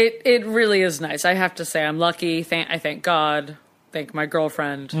cooler. It really is nice. I have to say, I'm lucky. I thank God. Thank my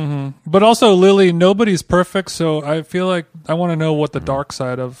girlfriend. Mm-hmm. But also, Lily, nobody's perfect, so I feel like I want to know what the dark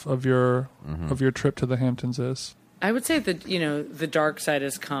side of your trip to the Hamptons is. I would say that, the dark side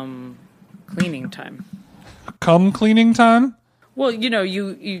has come cleaning time. Come cleaning time? Well,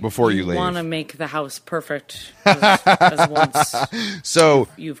 you before you leave, want to make the house perfect as once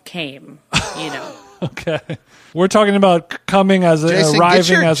you've came, Okay. We're talking about coming as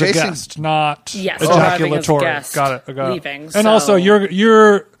arriving as a guest, not ejaculatory. Guest, Got it. Leaving. And also,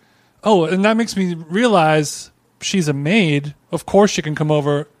 you're. Oh, and that makes me realize she's a maid. Of course, she can come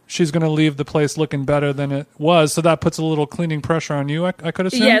over. She's going to leave the place looking better than it was, so that puts a little cleaning pressure on you. I could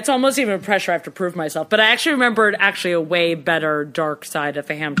assume. Yeah, it's almost even pressure. I have to prove myself. But I actually remembered a way better dark side of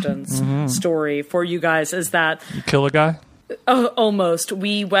the Hamptons story for you guys. Is that you kill a guy? Almost.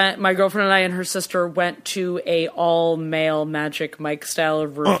 We went, my girlfriend and I and her sister went to a all-male Magic Mike style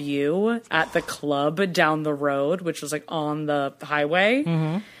review at the club down the road, which was like on the highway.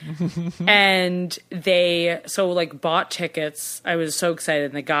 And they bought tickets. I was so excited.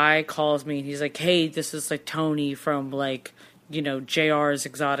 And the guy calls me and he's like, hey, this is like Tony from JR's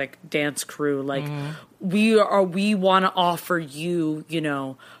Exotic Dance Crew. We want to offer you,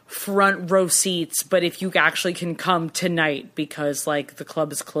 front row seats, but if you actually can come tonight because the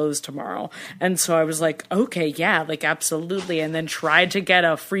club is closed tomorrow. And so I was like, okay, yeah, absolutely. And then tried to get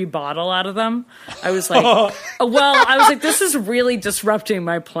a free bottle out of them. I was like, this is really disrupting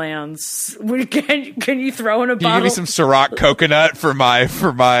my plans. Can you throw in a bottle? Can you give me some Ciroc coconut for my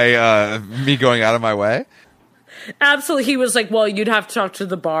me going out of my way? Absolutely. He was like, well, you'd have to talk to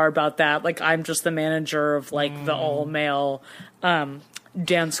the bar about that. I'm just the manager of the all male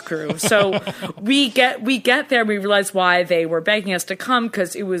dance crew. So we get there, we realize why they were begging us to come,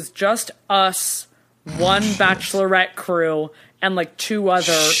 because it was just us, one bachelorette crew, and 2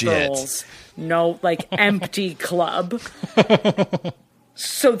 other girls. No, empty club.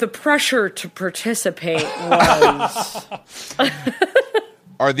 So the pressure to participate was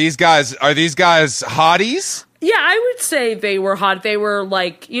Are these guys hotties? Yeah, I would say they were hot. They were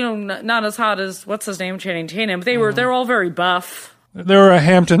not as hot as what's his name, Channing Tatum. They're all very buff. They were a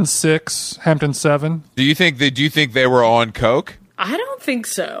Hampton 6, Hampton 7. Do you think they were on coke? I don't think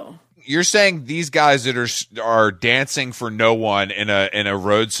so. You're saying these guys that are dancing for no one in a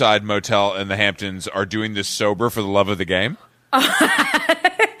roadside motel in the Hamptons are doing this sober for the love of the game?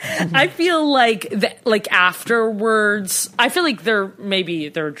 I feel afterwards, I feel like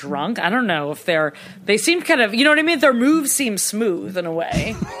they're drunk. I don't know if they seem kind of, you know what I mean? Their moves seem smooth in a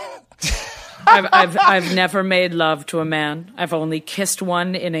way. I've never made love to a man. I've only kissed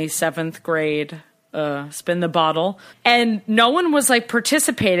one in a 7th grade spin the bottle, and no one was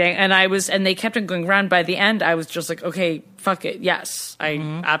participating, and they kept on going around. By the end, I was just like, okay, fuck it, yes, I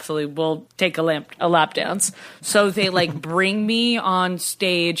absolutely will take a lap dance. So they bring me on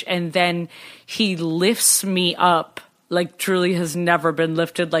stage, and then he lifts me up truly has never been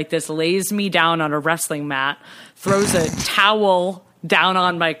lifted like this, lays me down on a wrestling mat, throws a towel down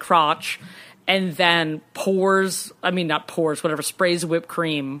on my crotch, and then sprays whipped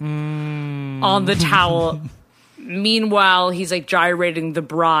cream on the towel. Meanwhile, he's like gyrating the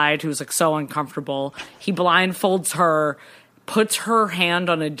bride, who's like so uncomfortable. He blindfolds her, puts her hand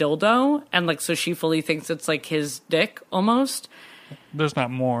on a dildo, and like so she fully thinks it's like his dick almost. There's not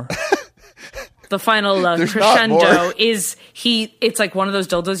more. The final crescendo is it's like one of those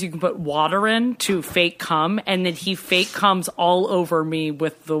dildos you can put water in to fake cum, and then he fake comes all over me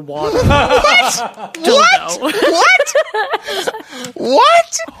with the water. What?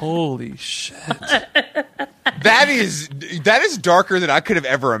 What? Holy shit. That is darker than I could have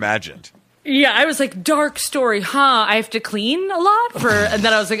ever imagined. Yeah, I was like, dark story, huh? I have to clean a lot and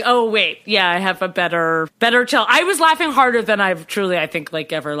then I was like, oh wait, yeah, I have a better tell. I was laughing harder than I've truly, I think,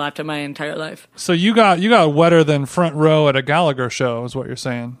 like ever laughed in my entire life. So you got wetter than front row at a Gallagher show, is what you're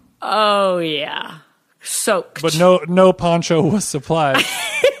saying? Oh yeah, soaked. But no poncho was supplied.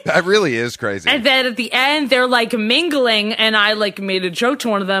 That really is crazy. And then at the end, they're like mingling, and I like made a joke to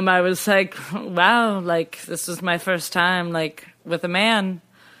one of them. I was like, wow, like this is my first time like with a man.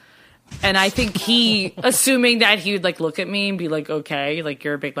 And I think he, assuming that he would like look at me and be like, okay, like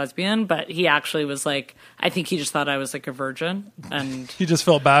you're a big lesbian, but he actually was like, I think he just thought I was like a virgin, and he just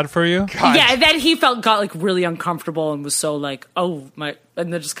felt bad for you. God. Yeah, and then he got like really uncomfortable and was so like, oh my,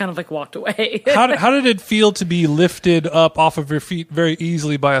 and then just kind of like walked away. How did it feel to be lifted up off of your feet very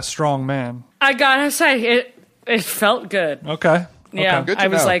easily by a strong man? I gotta say, it felt good. Okay. Yeah, good to I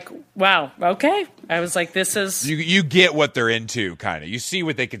was know. like, wow, okay. I was like, this is... You get what they're into, kind of. You see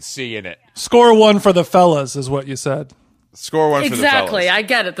what they can see in it. Score one for the fellas is what you said. Score one for the fellas. Exactly, I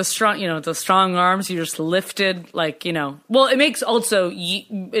get it. The strong arms, you just lifted, like, Well, it makes also...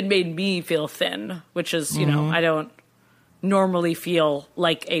 It made me feel thin, which is, I don't normally feel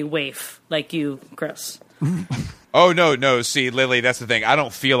like a waif like you, Chris. Oh, no. See, Lily, that's the thing. I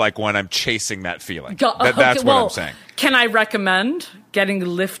don't feel like one. I'm chasing that feeling. That's what I'm saying. Can I recommend getting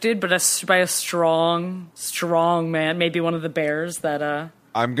lifted by a strong man, maybe one of the bears that...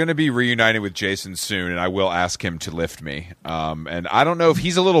 I'm going to be reunited with Jason soon, and I will ask him to lift me. And I don't know if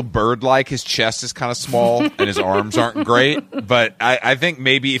he's a little bird-like. His chest is kind of small, and his arms aren't great. But I think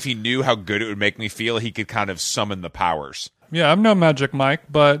maybe if he knew how good it would make me feel, he could kind of summon the powers. Yeah, I'm no Magic Mike,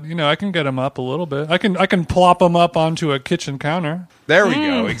 but I can get him up a little bit. I can plop him up onto a kitchen counter. There we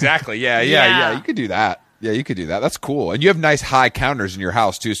go. Exactly. Yeah. You could do that. Yeah, you could do that. That's cool. And you have nice high counters in your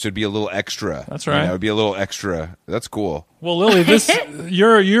house too, so it'd be a little extra. That's right. It'd be a little extra. That's cool. Well, Lily,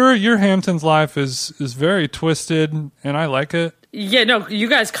 your Hamptons life is very twisted, and I like it. Yeah, no, you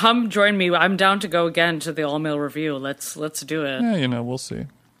guys come join me. I'm down to go again to the All Male Review. Let's do it. Yeah, we'll see.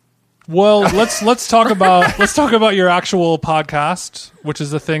 Well, let's talk about your actual podcast, which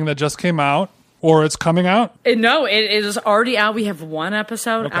is the thing that just came out, or it's coming out. No, it is already out. We have one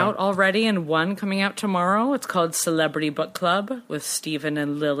episode out already, and one coming out tomorrow. It's called Celebrity Book Club with Stephen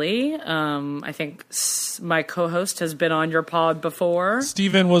and Lily. I think my co-host has been on your pod before.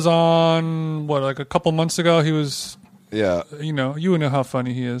 Stephen was on like a couple months ago. He was. Yeah. You know how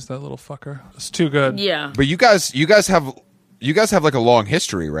funny he is. That little fucker. It's too good. Yeah. But you guys have like a long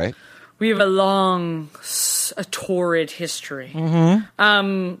history, right? We have a long, a torrid history.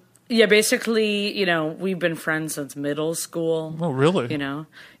 Mm-hmm. Yeah, basically, we've been friends since middle school. Oh, really?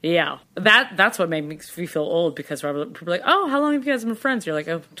 Yeah. That's what makes me feel old, because people are like, oh, how long have you guys been friends? You're like,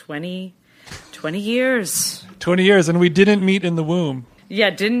 oh, 20 years. 20 years, and we didn't meet in the womb.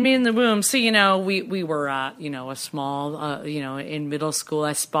 Yeah, didn't meet in the womb. So, we were at, a small, in middle school.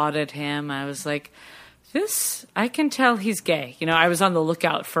 I spotted him. I was like... I can tell he's gay. I was on the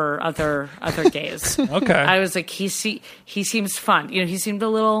lookout for other gays. Okay. I was like, he seems fun. He seemed a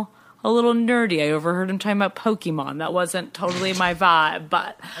little nerdy. I overheard him talking about Pokemon. That wasn't totally my vibe,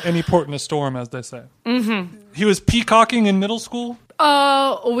 but... Any port in a storm, as they say. Mm-hmm. He was peacocking in middle school?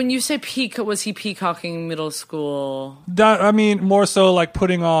 When you say was he peacocking in middle school? More so like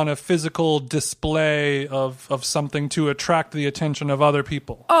putting on a physical display of something to attract the attention of other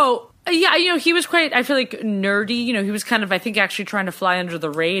people. Oh, yeah, he was quite, I feel like, nerdy. He was kind of, I think, actually trying to fly under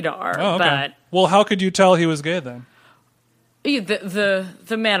the radar. Oh, okay. But, well, how could you tell he was gay then?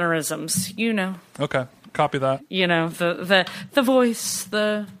 The mannerisms, Okay, copy that. The voice,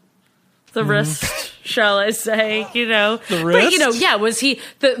 the wrist. shall I say, The wrist? But, was he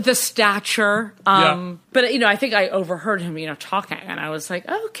the stature? But, I think I overheard him, talking, and I was like,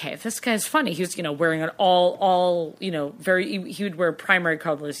 okay, this guy's funny. He was, wearing an all, he would wear primary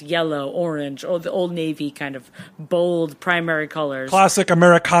colors, yellow, orange, or the Old Navy kind of bold primary colors. Classic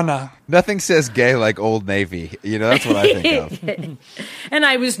Americana. Nothing says gay like Old Navy. That's what I think of. And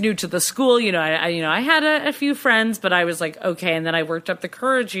I was new to the school, I had a few friends, but I was like, okay. And then I worked up the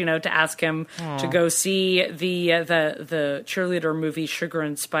courage, to ask him to go see the cheerleader movie Sugar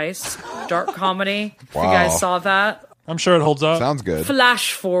and Spice, dark comedy. Wow. If you guys saw that. I'm sure it holds up. Sounds good.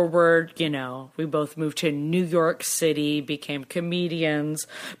 Flash forward, we both moved to New York City, became comedians,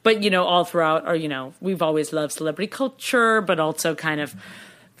 but, all throughout we've always loved celebrity culture, but also kind of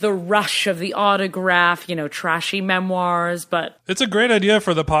the rush of the autograph, trashy memoirs, but... It's a great idea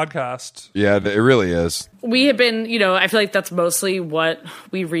for the podcast. Yeah, it really is. We have been, I feel like that's mostly what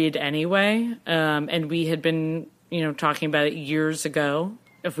we read anyway, and we had been, talking about it years ago,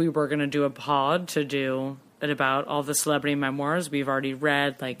 if we were going to do a pod to do it about all the celebrity memoirs. We've already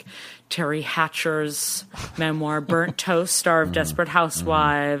read, like, Terry Hatcher's memoir, Burnt Toast, star of Desperate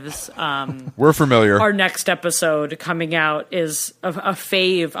Housewives. We're familiar. Our next episode coming out is a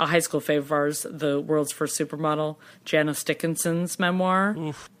high school fave of ours, the world's first supermodel, Janice Dickinson's memoir.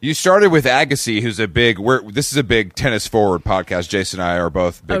 Oof. You started with Agassi, who's this is a big tennis forward podcast. Jason and I are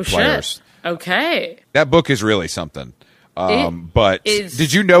both big players. Shit. Okay. That book is really something. But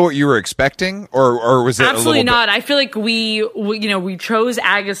did you know what you were expecting, or was it absolutely not? I feel like we chose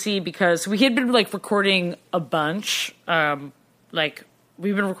Agassi because we had been recording a bunch.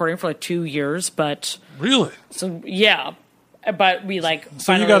 We've been recording for 2 years, but really, so yeah, but we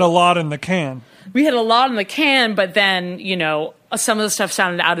So you got a lot in the can. We had a lot in the can, but then some of the stuff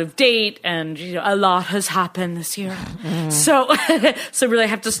sounded out of date, and a lot has happened this year. So really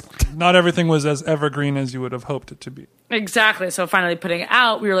have to. Not everything was as evergreen as you would have hoped it to be. Exactly. So finally putting it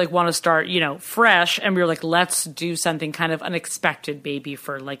out, we were want to start, fresh, and we were let's do something kind of unexpected, maybe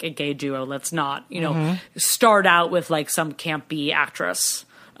for a gay duo. Let's not, start out with some campy actress.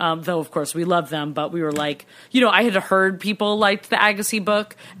 Though, of course, we love them, but we were I had heard people liked the Agassi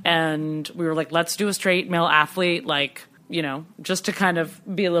book, and we were let's do a straight male athlete, just to kind of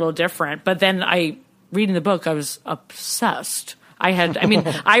be a little different. But then reading the book, I was obsessed.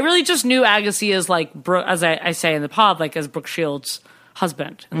 I really just knew Agassi as as I say in the pod, as Brooke Shields'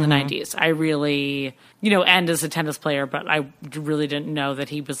 husband in the 90s. I really, and as a tennis player, but I really didn't know that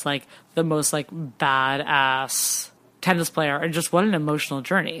he was the most badass tennis player, and just what an emotional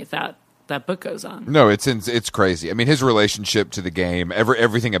journey that book goes on. No, it's crazy. I mean, his relationship to the game,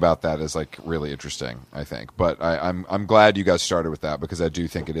 everything about that is really interesting, I think. But I'm glad you guys started with that, because I do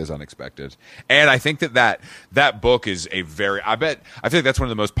think it is unexpected, and I think that book is I feel like that's one of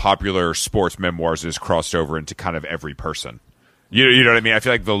the most popular sports memoirs that has crossed over into kind of every person. You know what I mean? I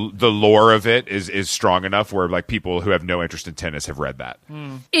feel like the lore of it is strong enough where people who have no interest in tennis have read that.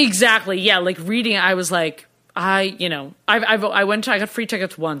 Exactly. Yeah. Reading it, I was I got free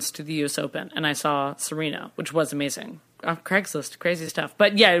tickets once to the U.S. Open, and I saw Serena, which was amazing. Craigslist, crazy stuff.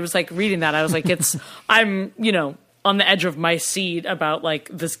 But yeah, it was reading that. I was I'm, on the edge of my seat about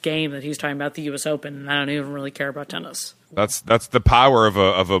this game that he's talking about, the U.S. Open, and I don't even really care about tennis. That's the power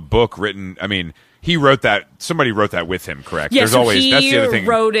of a book written. I mean, he wrote that. Somebody wrote that with him, correct? Yeah, that's the other thing. He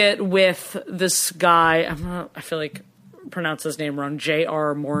wrote it with this guy. I feel like I pronounced his name wrong.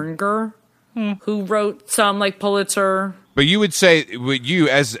 J.R. Moringer. Who wrote some Pulitzer. But you would say,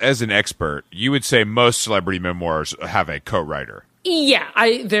 as an expert, you would say most celebrity memoirs have a co-writer. Yeah,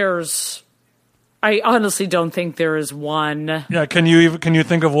 I honestly don't think there is one. Yeah, can you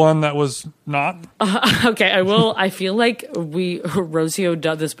think of one that was not? Okay, I will. I feel like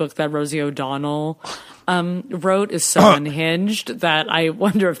this book that Rosie O'Donnell wrote is so unhinged that I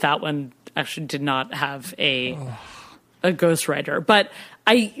wonder if that one actually did not have a ghostwriter. But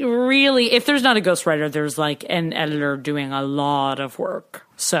if there's not a ghostwriter, there's an editor doing a lot of work.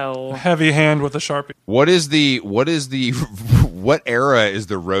 So heavy hand with a Sharpie. What era is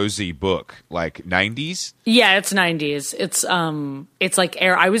the Rosie book? 90s? Yeah, it's 90s. It's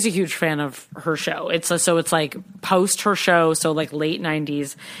I was a huge fan of her show. It's post her show, so late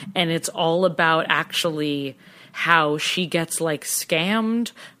 90s, and it's all about actually how she gets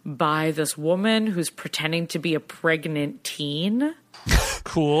scammed by this woman who's pretending to be a pregnant teen.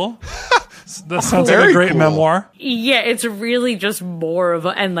 Cool. That sounds like a great memoir. Yeah, it's really just more of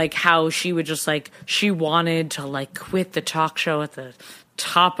and how she would just she wanted to quit the talk show at the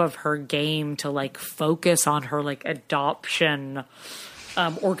top of her game to focus on her adoption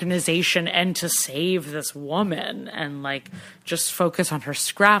organization and to save this woman and like just focus on her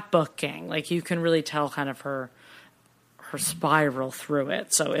scrapbooking. Like you can really tell kind of her spiral through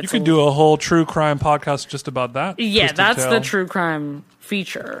it. So it's you could do a whole true crime podcast just about that. Yeah, that's the true crime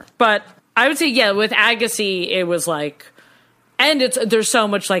feature. But I would say, yeah, with Agassi, it was like, and there's so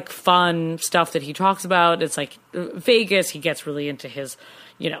much like fun stuff that he talks about. It's like Vegas, he gets really into his,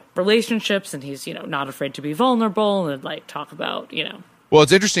 relationships, and he's, not afraid to be vulnerable and like talk about, Well,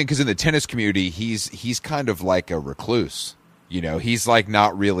 it's interesting because in the tennis community, he's kind of like a recluse. He's like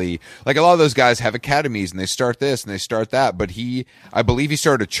not really like a lot of those guys have academies and they start this and they start that. But I believe he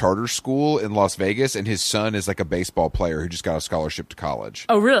started a charter school in Las Vegas, and his son is like a baseball player who just got a scholarship to college.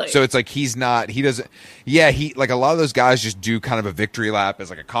 Oh, really? So it's like he like a lot of those guys just do kind of a victory lap as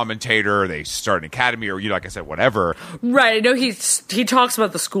like a commentator. They start an academy or, like I said, whatever. Right. I know he talks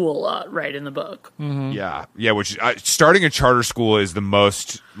about the school a lot, right, in the book. Mm-hmm. Yeah. Yeah. Which starting a charter school is the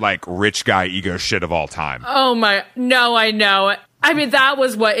most like rich guy ego shit of all time. Oh, no, I know. I mean, that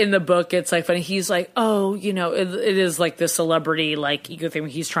was what in the book, it's like funny. He's like, oh, it is like this celebrity, like ego thing.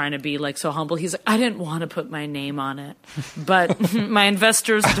 He's trying to be like so humble. He's like, I didn't want to put my name on it, but my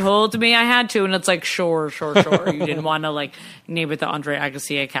investors told me I had to. And it's like, sure. You didn't want to like name it the Andre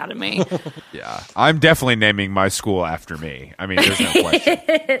Agassi Academy. Yeah. I'm definitely naming my school after me. I mean, there's no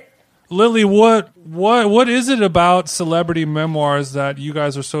question. Lily, what is it about celebrity memoirs that you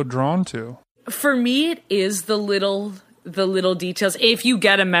guys are so drawn to? For me, it is the little details. If you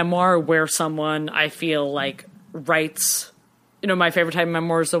get a memoir where someone, I feel like, writes, my favorite type of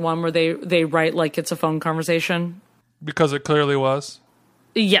memoir is the one where they write like it's a phone conversation. Because it clearly was.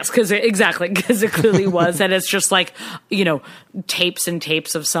 Yes, because it clearly was, and it's just like, tapes and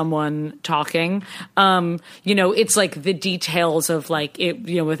tapes of someone talking. It's like the details of like it,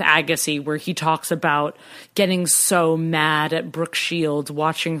 with Agassi, where he talks about getting so mad at Brooke Shields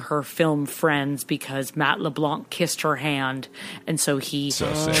watching her film Friends because Matt LeBlanc kissed her hand, and so he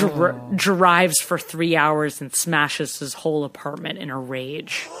drives for 3 hours and smashes his whole apartment in a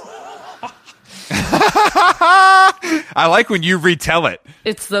rage. I like when you retell it.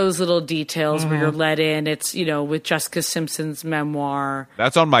 It's those little details where you're let in. It's, with Jessica Simpson's memoir.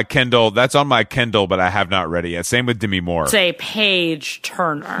 That's on my Kindle, but I have not read it yet. Same with Demi Moore. It's a page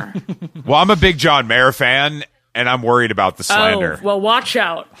turner. Well, I'm a big John Mayer fan, and I'm worried about the slander. Oh, well, watch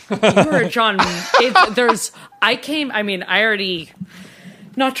out. You're a John. Not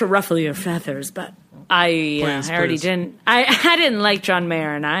to ruffle your feathers, but I didn't like John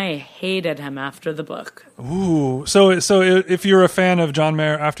Mayer, and I hated him after the book. Ooh, so if you're a fan of John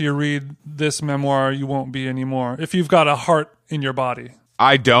Mayer after you read this memoir, you won't be anymore. If you've got a heart in your body,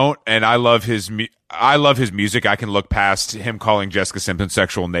 I don't, and I love his music. I can look past him calling Jessica Simpson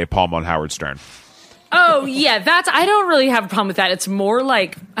sexual napalm on Howard Stern. Oh, yeah, I don't really have a problem with that. It's more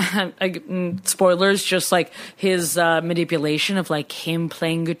like, spoilers, just like his manipulation of like him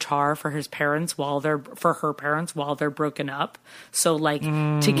playing guitar for her parents while they're broken up. So like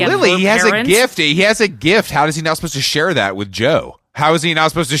to get Lily, he has parents, a gift. He has a gift. How is he not supposed to share that with Joe? How is he not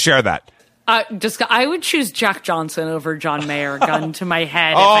supposed to share that? I would choose Jack Johnson over John Mayer, gun to my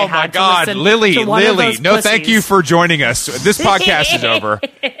head. Oh if I had my God, to Lily, to one of those no, pussies. thank you for joining us. This podcast is over.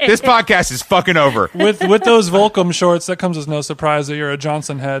 This podcast is fucking over. With those Volcom shorts, that comes as no surprise that you're a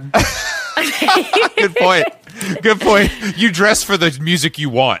Johnson head. Good point. Good point. You dress for the music you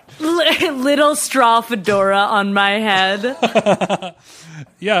want. Little straw fedora on my head.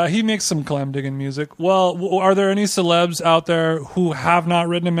 Yeah, he makes some clam digging music. Well, are there any celebs out there who have not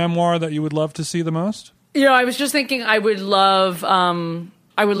written a memoir that you would love to see the most? I was just thinking I would love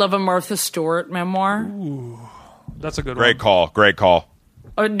a Martha Stewart memoir. Ooh, that's a good one. Great call.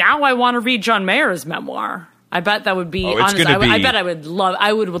 Now I want to read John Mayer's memoir. I bet that would be honest. I bet I would love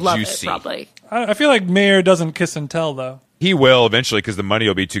juicy. it probably. I feel like Mayer doesn't kiss and tell though. He will eventually because the money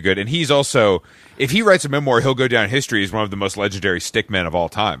will be too good. And he's also, if he writes a memoir, he'll go down in history as one of the most legendary stickmen of all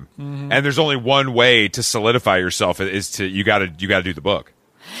time. Mm-hmm. And there's only one way to solidify yourself is to you got to do the book.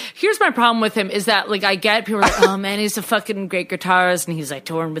 Here's my problem with him is that like I get people are like, oh man, he's a fucking great guitarist and he's like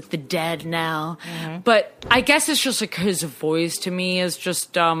touring with the Dead now. Mm-hmm. But I guess it's just like his voice to me is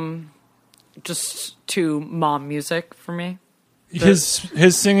just too mom music for me. His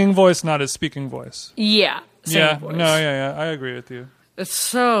singing voice, not his speaking voice. Yeah. Voice. Yeah. I agree with you. It's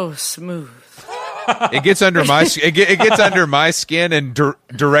so smooth. It gets under my it gets under my skin and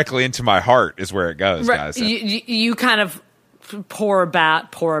directly into my heart is where it goes, right. guys. You kind of pour a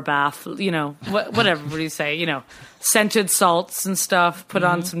bath, whatever. What do you say? Scented salts and stuff. Put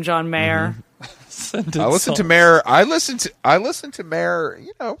on some John Mayer. I listen to Mayer. I listen to Mayer.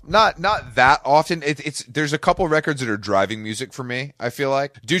 You know, not that often. There's a couple records that are driving music for me. I feel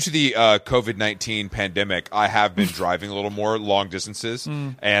like due to the COVID-19 pandemic, I have been driving a little more long distances,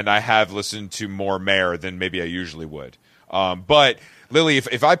 and I have listened to more Mayer than maybe I usually would. But Lily,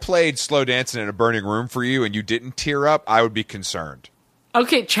 if I played Slow Dancing in a Burning Room for you and you didn't tear up, I would be concerned.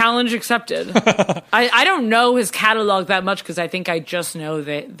 Okay, challenge accepted. I don't know his catalog that much because I think I just know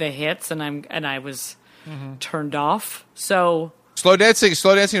the hits, and I was turned off. So Slow Dancing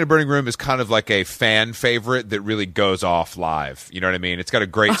in a Burning Room is kind of like a fan favorite that really goes off live. You know what I mean? It's got a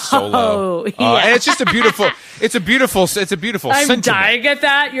great solo, and it's just a beautiful. It's a beautiful I'm sentiment. dying at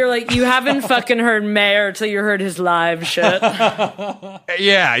that. You're like, you haven't fucking heard Mayer until you heard his live shit.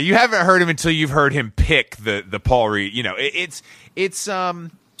 Yeah, you haven't heard him until you've heard him pick the Paul Reed. You know, it's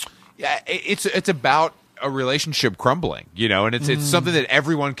about a relationship crumbling, you know, and it's something that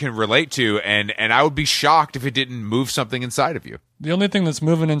everyone can relate to, and I would be shocked if it didn't move something inside of you. The only thing that's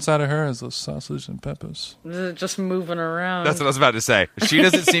moving inside of her is those sausage and peppers. Just moving around. That's what I was about to say. She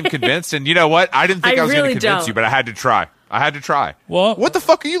doesn't seem convinced, and you know what? I didn't think I was really going to convince you, but I had to try. Well, what the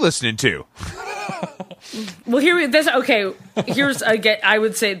fuck are you listening to? Well, here's again. I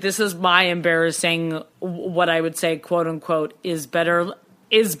would say this is my embarrassing. What I would say, quote unquote, is better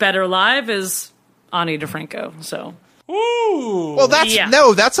live is Ani DeFranco. So, ooh, well,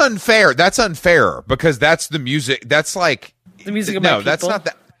 that's unfair. That's unfair because that's the music. That's like the music of my people. That's not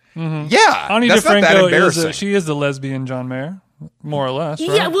that. Mm-hmm. Yeah, Ani that's not that embarrassing. She is the lesbian John Mayer. More or less, right?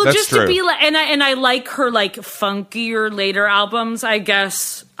 Yeah, well, That's just true. to be like, and I like her like funkier later albums. I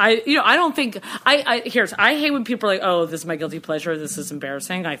guess I don't think I hate when people are like, oh, this is my guilty pleasure. This is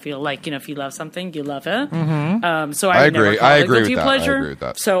embarrassing. I feel like if you love something, you love it. Mm-hmm. So I agree. I agree guilty with that. pleasure. I agree with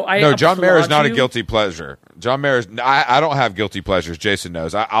that. So John Mayer is not you. a guilty pleasure. John Mayer I don't have guilty pleasures. Jason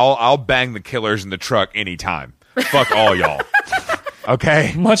knows. I'll bang the Killers in the truck anytime. Fuck all y'all.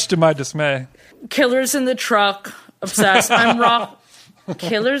 Okay. Much to my dismay. Killers in the truck. Obsessed. I'm rock.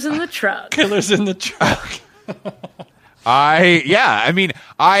 Killers in the truck. Killers in the truck. I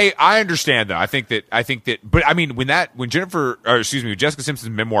understand though. I think that, but I mean, when Jessica Simpson's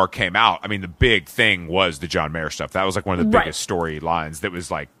memoir came out, I mean, the big thing was the John Mayer stuff. That was like one of the biggest storylines that was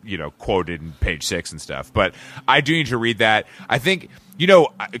like, quoted in Page 6 and stuff. But I do need to read that. I think,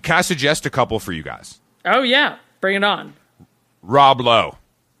 can I suggest a couple for you guys? Oh yeah. Bring it on. Rob Lowe.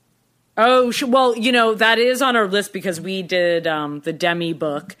 Oh, well, that is on our list because we did the Demi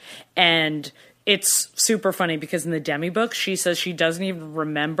book, and it's super funny because in the Demi book, she says she doesn't even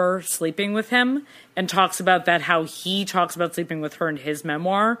remember sleeping with him and talks about that, how he talks about sleeping with her in his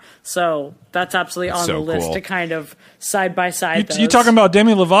memoir. So that's absolutely on the list to kind of side by side. You talking about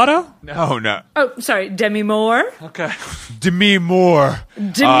Demi Lovato? No. Oh, sorry. Demi Moore. Okay. Demi Moore.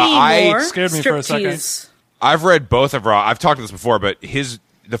 Moore. Scared me for a second. I've read both of Rob. I've talked about this before, but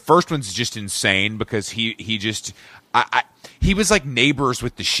the first one's just insane because he was like neighbors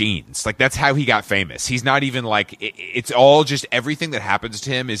with the Sheens. Like that's how he got famous. He's not even like it's all just everything that happens to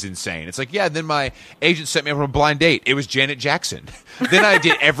him is insane. It's like, yeah, then my agent set me up on a blind date. It was Janet Jackson. Then I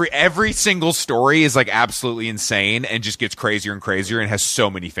did every single story is like absolutely insane and just gets crazier and crazier and has so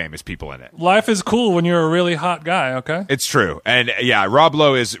many famous people in it. Life is cool when you're a really hot guy, okay? It's true. And yeah, Rob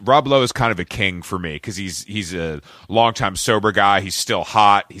Lowe is kind of a king for me because he's a longtime sober guy. He's still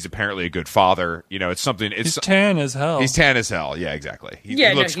hot. He's apparently a good father. It's something. He's tan as hell. He's tan as hell. Yeah, exactly. He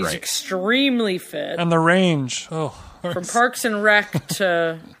looks he's great. Extremely fit. And the range. From Parks and Rec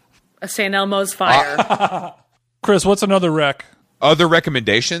to St. Elmo's Fire. Chris, what's another rec? Other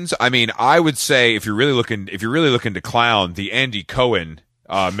recommendations? I mean, I would say if you're really looking to clown, the Andy Cohen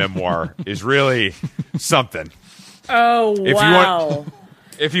memoir is really something. Oh, wow.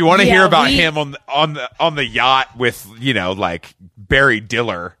 If you want to hear about him on the yacht with, like Barry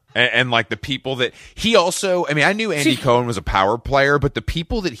Diller and like the people that he also, I mean, I knew Andy Cohen was a power player, but the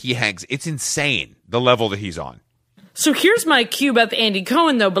people that he hangs, it's insane the level that he's on. So here's my cue about the Andy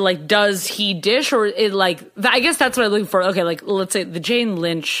Cohen though, but like, does he dish or it like, I guess that's what I'm looking for. Okay. Like, let's say the Jane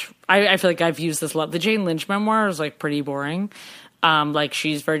Lynch, I feel like I've used this a lot. The Jane Lynch memoir is like pretty boring. Like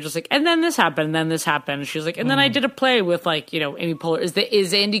she's very just like, and then this happened, and then this happened. She's like, and then I did a play with like, Amy Poehler.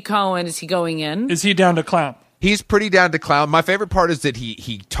 Is Andy Cohen, is he going in? Is he down to clown? He's pretty down to clown. My favorite part is that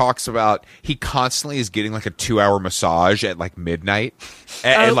he talks about he constantly is getting like a 2-hour massage at like midnight,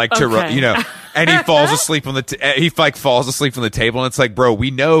 and and he falls asleep on the falls asleep on the table, and it's like, bro,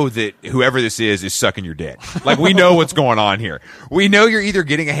 we know that whoever this is sucking your dick. Like we know what's going on here. We know you're either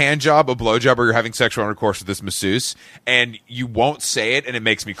getting a hand job, a blow job, or you're having sexual intercourse with this masseuse, and you won't say it, and it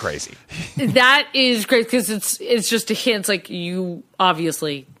makes me crazy. That is great because it's just a hint. It's like you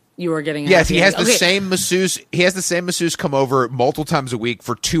obviously. you are getting. Yes, he has the same masseuse. He has the same masseuse come over multiple times a week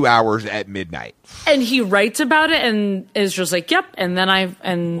for 2 hours at midnight. And he writes about it and is just like, "Yep." And then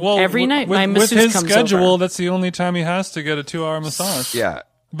every night my masseuse with his comes schedule, over. that's the only time he has to get a 2-hour massage. Yeah.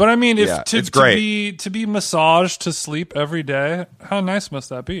 But I mean, to be massaged to sleep every day, how nice must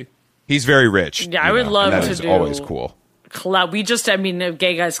that be? He's very rich. Yeah, I would love and to that is do. always cool. We just,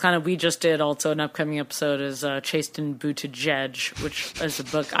 Gay Guys Kind of, we just did also an upcoming episode is Chased and Buttigieg, which is a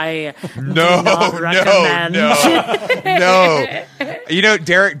book I do not recommend. No. You know,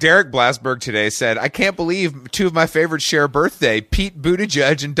 Derek Blasberg today said, I can't believe two of my favorites share a birthday, Pete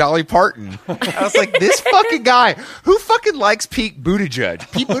Buttigieg and Dolly Parton. I was like, this fucking guy, who fucking likes Pete Buttigieg?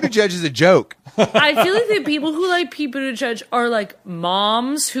 Pete Buttigieg is a joke. I feel like the people who like Pete Buttigieg are like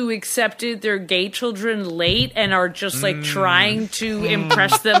moms who accepted their gay children late and are just like trying to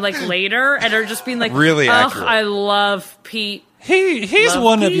impress them like later and are just being like, really accurate. I love Pete. He's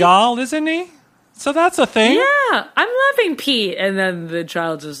one of y'all, isn't he? So that's a thing. Yeah, I'm loving Pete. And then the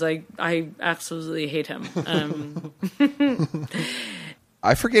child is like, I absolutely hate him.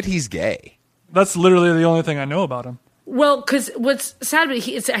 I forget he's gay. That's literally the only thing I know about him. Well, because what's sad,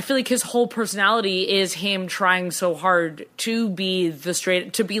 I feel like his whole personality is him trying so hard to be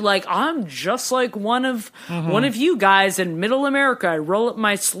to be like, I'm just like one of you guys in Middle America. I roll up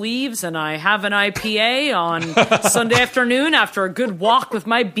my sleeves and I have an IPA on Sunday afternoon after a good walk with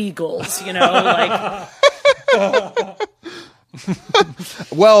my beagles. You know, like.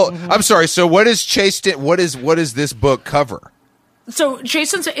 Well, I'm sorry. So, what is Chased? What is this book cover? So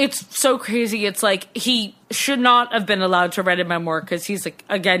Jason's, it's so crazy. It's like he should not have been allowed to write a memoir because he's like,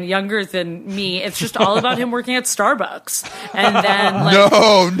 again, younger than me. It's just all about him working at Starbucks. And then like,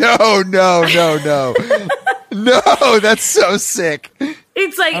 no, that's so sick.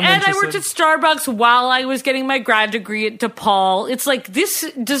 It's like, and I worked at Starbucks while I was getting my grad degree at DePaul. It's like,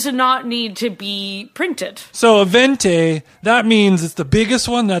 this does not need to be printed. So, Avente, that means it's the biggest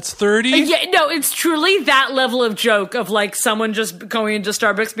one that's 30? Yeah, no, it's truly that level of joke of like someone just going into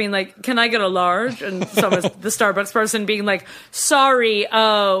Starbucks being like, can I get a large? And the Starbucks person being like, sorry,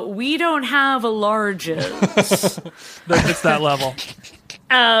 we don't have a larges. It's that level.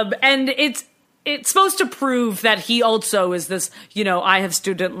 And it's supposed to prove that he also is this, you know, I have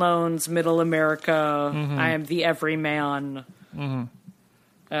student loans, middle America, I am the everyman thing.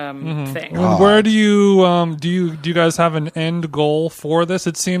 And where do you guys have an end goal for this?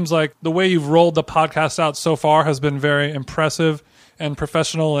 It seems like the way you've rolled the podcast out so far has been very impressive and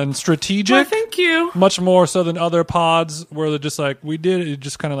professional and strategic. Well, thank you. Much more so than other pods where they're just like, we did it, you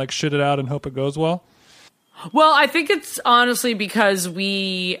just kind of like shit it out and hope it goes well. Well, I think it's honestly because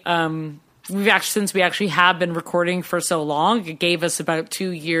since we actually have been recording for so long, it gave us about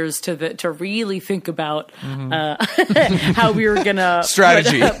 2 years to really think about how we were gonna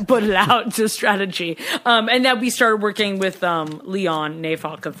put it out to strategy, and then we started working with Leon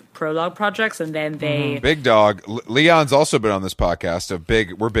Nafok of Prologue Projects, and then they Big Dog. Leon's also been on this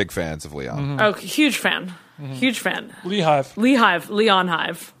podcast. We're big fans of Leon. Oh, huge fan. Leon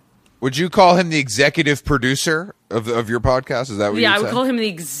Hive. Would you call him the executive producer of your podcast? Is that what I would would say? call him the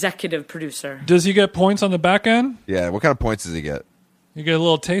executive producer. Does he get points on the back end? Yeah, what kind of points does he get? You get a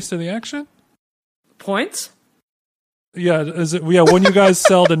little taste of the action? Points? Yeah, when you guys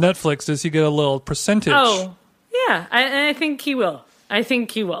sell to Netflix, does he get a little percentage? Oh, yeah, I think he will.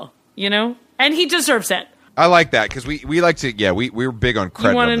 You know? And he deserves it. I like that because we like to, we're big on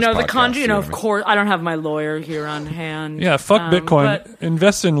credit. You want to know the podcast, you know, of course, I don't have my lawyer here on hand. Yeah, fuck Bitcoin.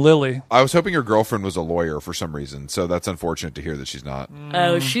 Invest in Lily. I was hoping your girlfriend was a lawyer for some reason, so that's unfortunate to hear that she's not.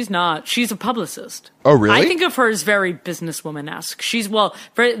 Oh, she's not. She's a publicist. Oh, really? I think of her as very businesswoman-esque. She's,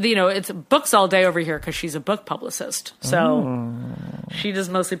 it's books all day over here because she's a book publicist. So she does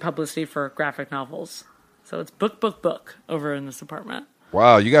mostly publicity for graphic novels. So it's book over in this apartment.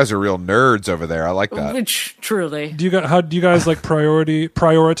 Wow, you guys are real nerds over there. I like that. Which truly. How do you guys like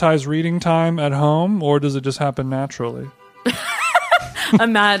prioritize reading time at home, or does it just happen naturally?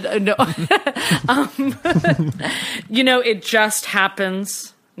 I'm mad. No. It just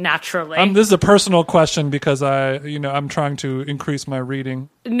happens naturally. This is a personal question because I'm trying to increase my reading.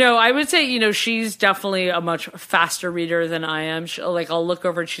 No, I would say, she's definitely a much faster reader than I am. I'll look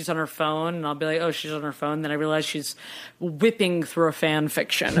over and she's on her phone and I'll be like, oh, she's on her phone. Then I realize she's whipping through a fan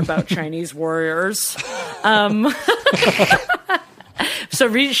fiction about Chinese warriors.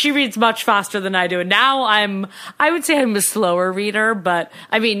 So she reads much faster than I do. And now I would say I'm a slower reader, but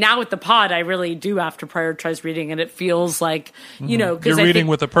I mean, now with the pod, I really do have to prioritize reading, and it feels like, you know, because you're reading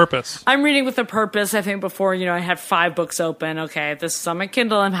with a purpose. I'm reading with a purpose. I think before, you know, I had 5 books open. Okay, this is on my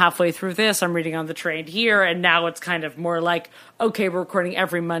Kindle. I'm halfway through this. I'm reading on the train here. And now it's kind of more like, okay, we're recording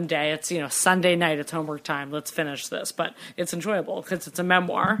every Monday. It's, you know, Sunday night. It's homework time. Let's finish this. But it's enjoyable because it's a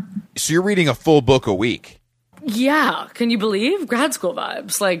memoir. So you're reading a full book a week? Yeah. Can you believe? Grad school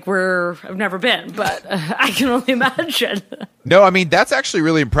vibes. Like I've never been, but I can only imagine. No, I mean, that's actually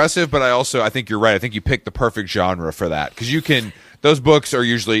really impressive, but I think you're right. I think you picked the perfect genre for that because those books are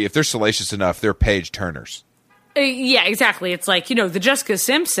usually, if they're salacious enough, they're page turners. Yeah, exactly. It's like, you know, the Jessica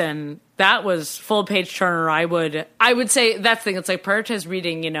Simpson, that was full page turner. I would say that's the thing. It's like prioritize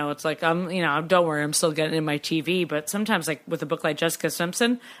reading, you know, it's like, you know, don't worry, I'm still getting in my TV. But sometimes like with a book like Jessica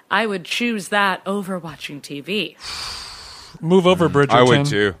Simpson, I would choose that over watching TV. Move over, Bridgerton. I would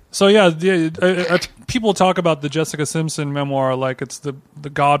too. So yeah, people talk about the Jessica Simpson memoir like it's the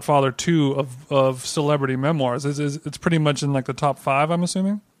Godfather 2 of celebrity memoirs. It's pretty much in like the top 5, I'm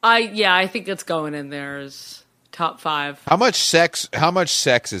assuming. I think it's going in there as top 5. How much sex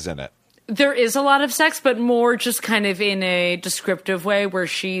is in it? There is a lot of sex, but more just kind of in a descriptive way where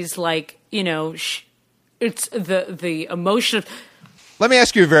she's like, you know, it's the emotion of... Let me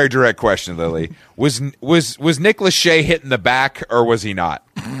ask you a very direct question, Lily. Was Nick Lachey hit in the back, or was he not?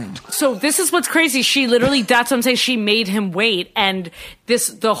 So this is what's crazy. She literally, that's what I'm saying, she made him wait. And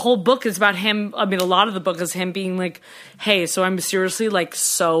the whole book is about him. I mean, a lot of the book is him being like, hey, so I'm seriously like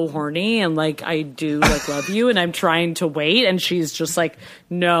so horny and like I do like love you and I'm trying to wait. And she's just like,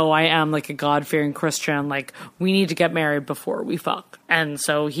 no, I am like a God-fearing Christian. Like, we need to get married before we fuck. And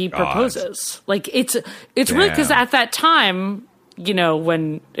so he proposes. Like, it's really, because at that time, you know,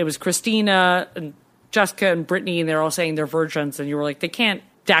 when it was Christina and Jessica and Brittany, and they're all saying they're virgins, and you were like, they can't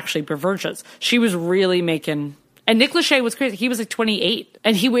actually be virgins. She was really making... And Nick Lachey was crazy. He was like 28.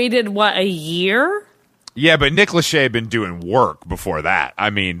 And he waited, what, a year? Yeah, but Nick Lachey had been doing work before that. I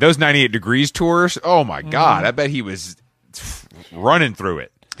mean, those 98 Degrees tours, oh my God, I bet he was running through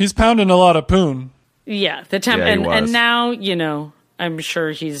it. He's pounding a lot of poon. Yeah, and now, you know, I'm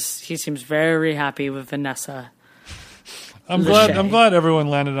sure he seems very happy with Vanessa. I'm glad everyone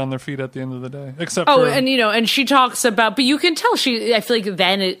landed on their feet at the end of the day, except for... and you know, and she talks about, but you can tell I feel like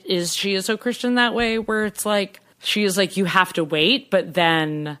then she is so Christian that way, where it's like, she is like, you have to wait, but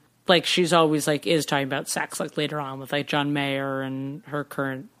then, like, she's always like, is talking about sex, like later on with like John Mayer and her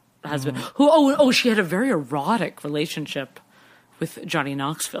current husband, who, she had a very erotic relationship with Johnny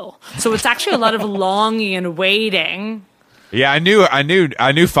Knoxville. So it's actually a lot of longing and waiting. Yeah, I knew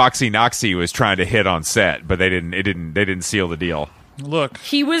Foxy Noxy was trying to hit on set, but they didn't seal the deal. Look,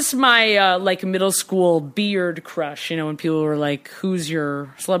 he was my like middle school beard crush. You know, when people were like, "Who's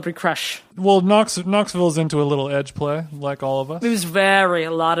your celebrity crush?" Well, Knoxville's into a little edge play, like all of us. It was a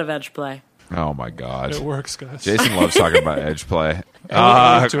lot of edge play. Oh my God, it works, guys. Jason loves talking about edge play.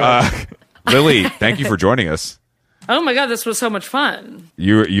 Lily, thank you for joining us. Oh my God, this was so much fun.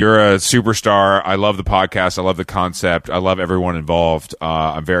 You're a superstar. I love the podcast. I love the concept. I love everyone involved.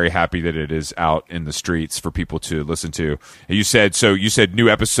 I'm very happy that it is out in the streets for people to listen to. You said new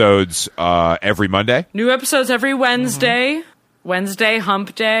episodes every Monday? New episodes every Wednesday. Mm-hmm. Wednesday,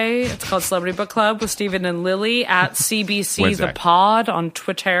 Hump Day. It's called Celebrity Book Club with Stephen and Lily at CBC Wednesday. The Pod on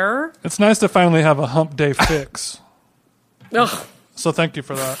Twitter. It's nice to finally have a Hump Day fix. Ugh. So thank you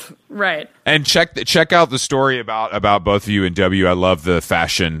for that. Right. And check out the story about both of you and W. I love the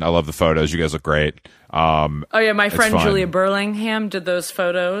fashion. I love the photos. You guys look great. My friend Julia Burlingham did those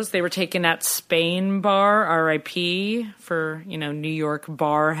photos. They were taken at Spain Bar, R.I.P. for, you know, New York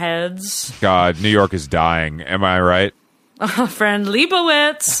bar heads. God, New York is dying. Am I right? Friend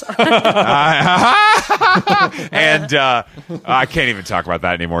Leibowitz. And I can't even talk about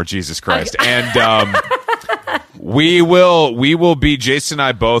that anymore. Jesus Christ. And we will be, Jason and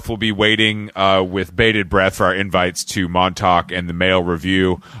I both will be waiting with bated breath for our invites to Montauk and the Mail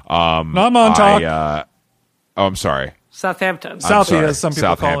Review. Not Montauk. I'm sorry. Southampton. Southie, as some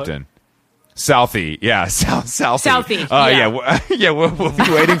people call it. Southie, yeah, Southie. Yeah. We'll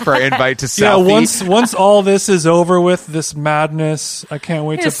be waiting for our invite to Southie. Yeah, once all this is over with, this madness, I can't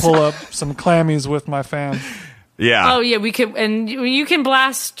wait to pull up some clammies with my fam. Yeah. Oh yeah, we can, and you can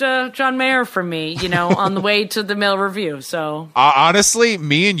blast John Mayer from me, you know, on the way to the Mail Review. So honestly,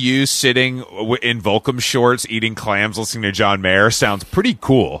 me and you sitting in Volcom shorts, eating clams, listening to John Mayer sounds pretty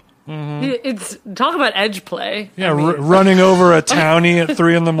cool. Mm-hmm. It's talk about edge play. Yeah, running over a townie at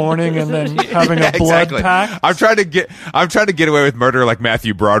 3 a.m. and then having a blood pact. I'm trying to get away with murder like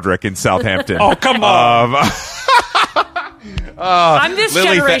Matthew Broderick in Southampton. Oh, come on. I'm this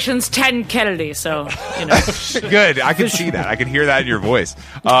generation's Ted Kennedy, so you know. Good. I can see that. I can hear that in your voice.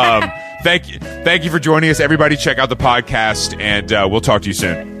 Thank you for joining us, everybody. Check out the podcast, and we'll talk to you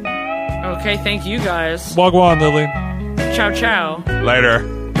soon. Okay, thank you guys. Wagwan, Lily. Ciao, ciao. Later.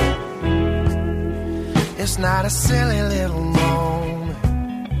 It's not a silly little moment.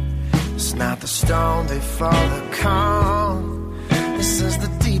 It's not the stone they fall that calm. This is the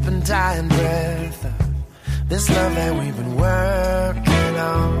deep and dying breath of this love that we've been working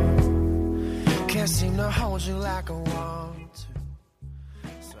on. Can't seem to hold you like a wall.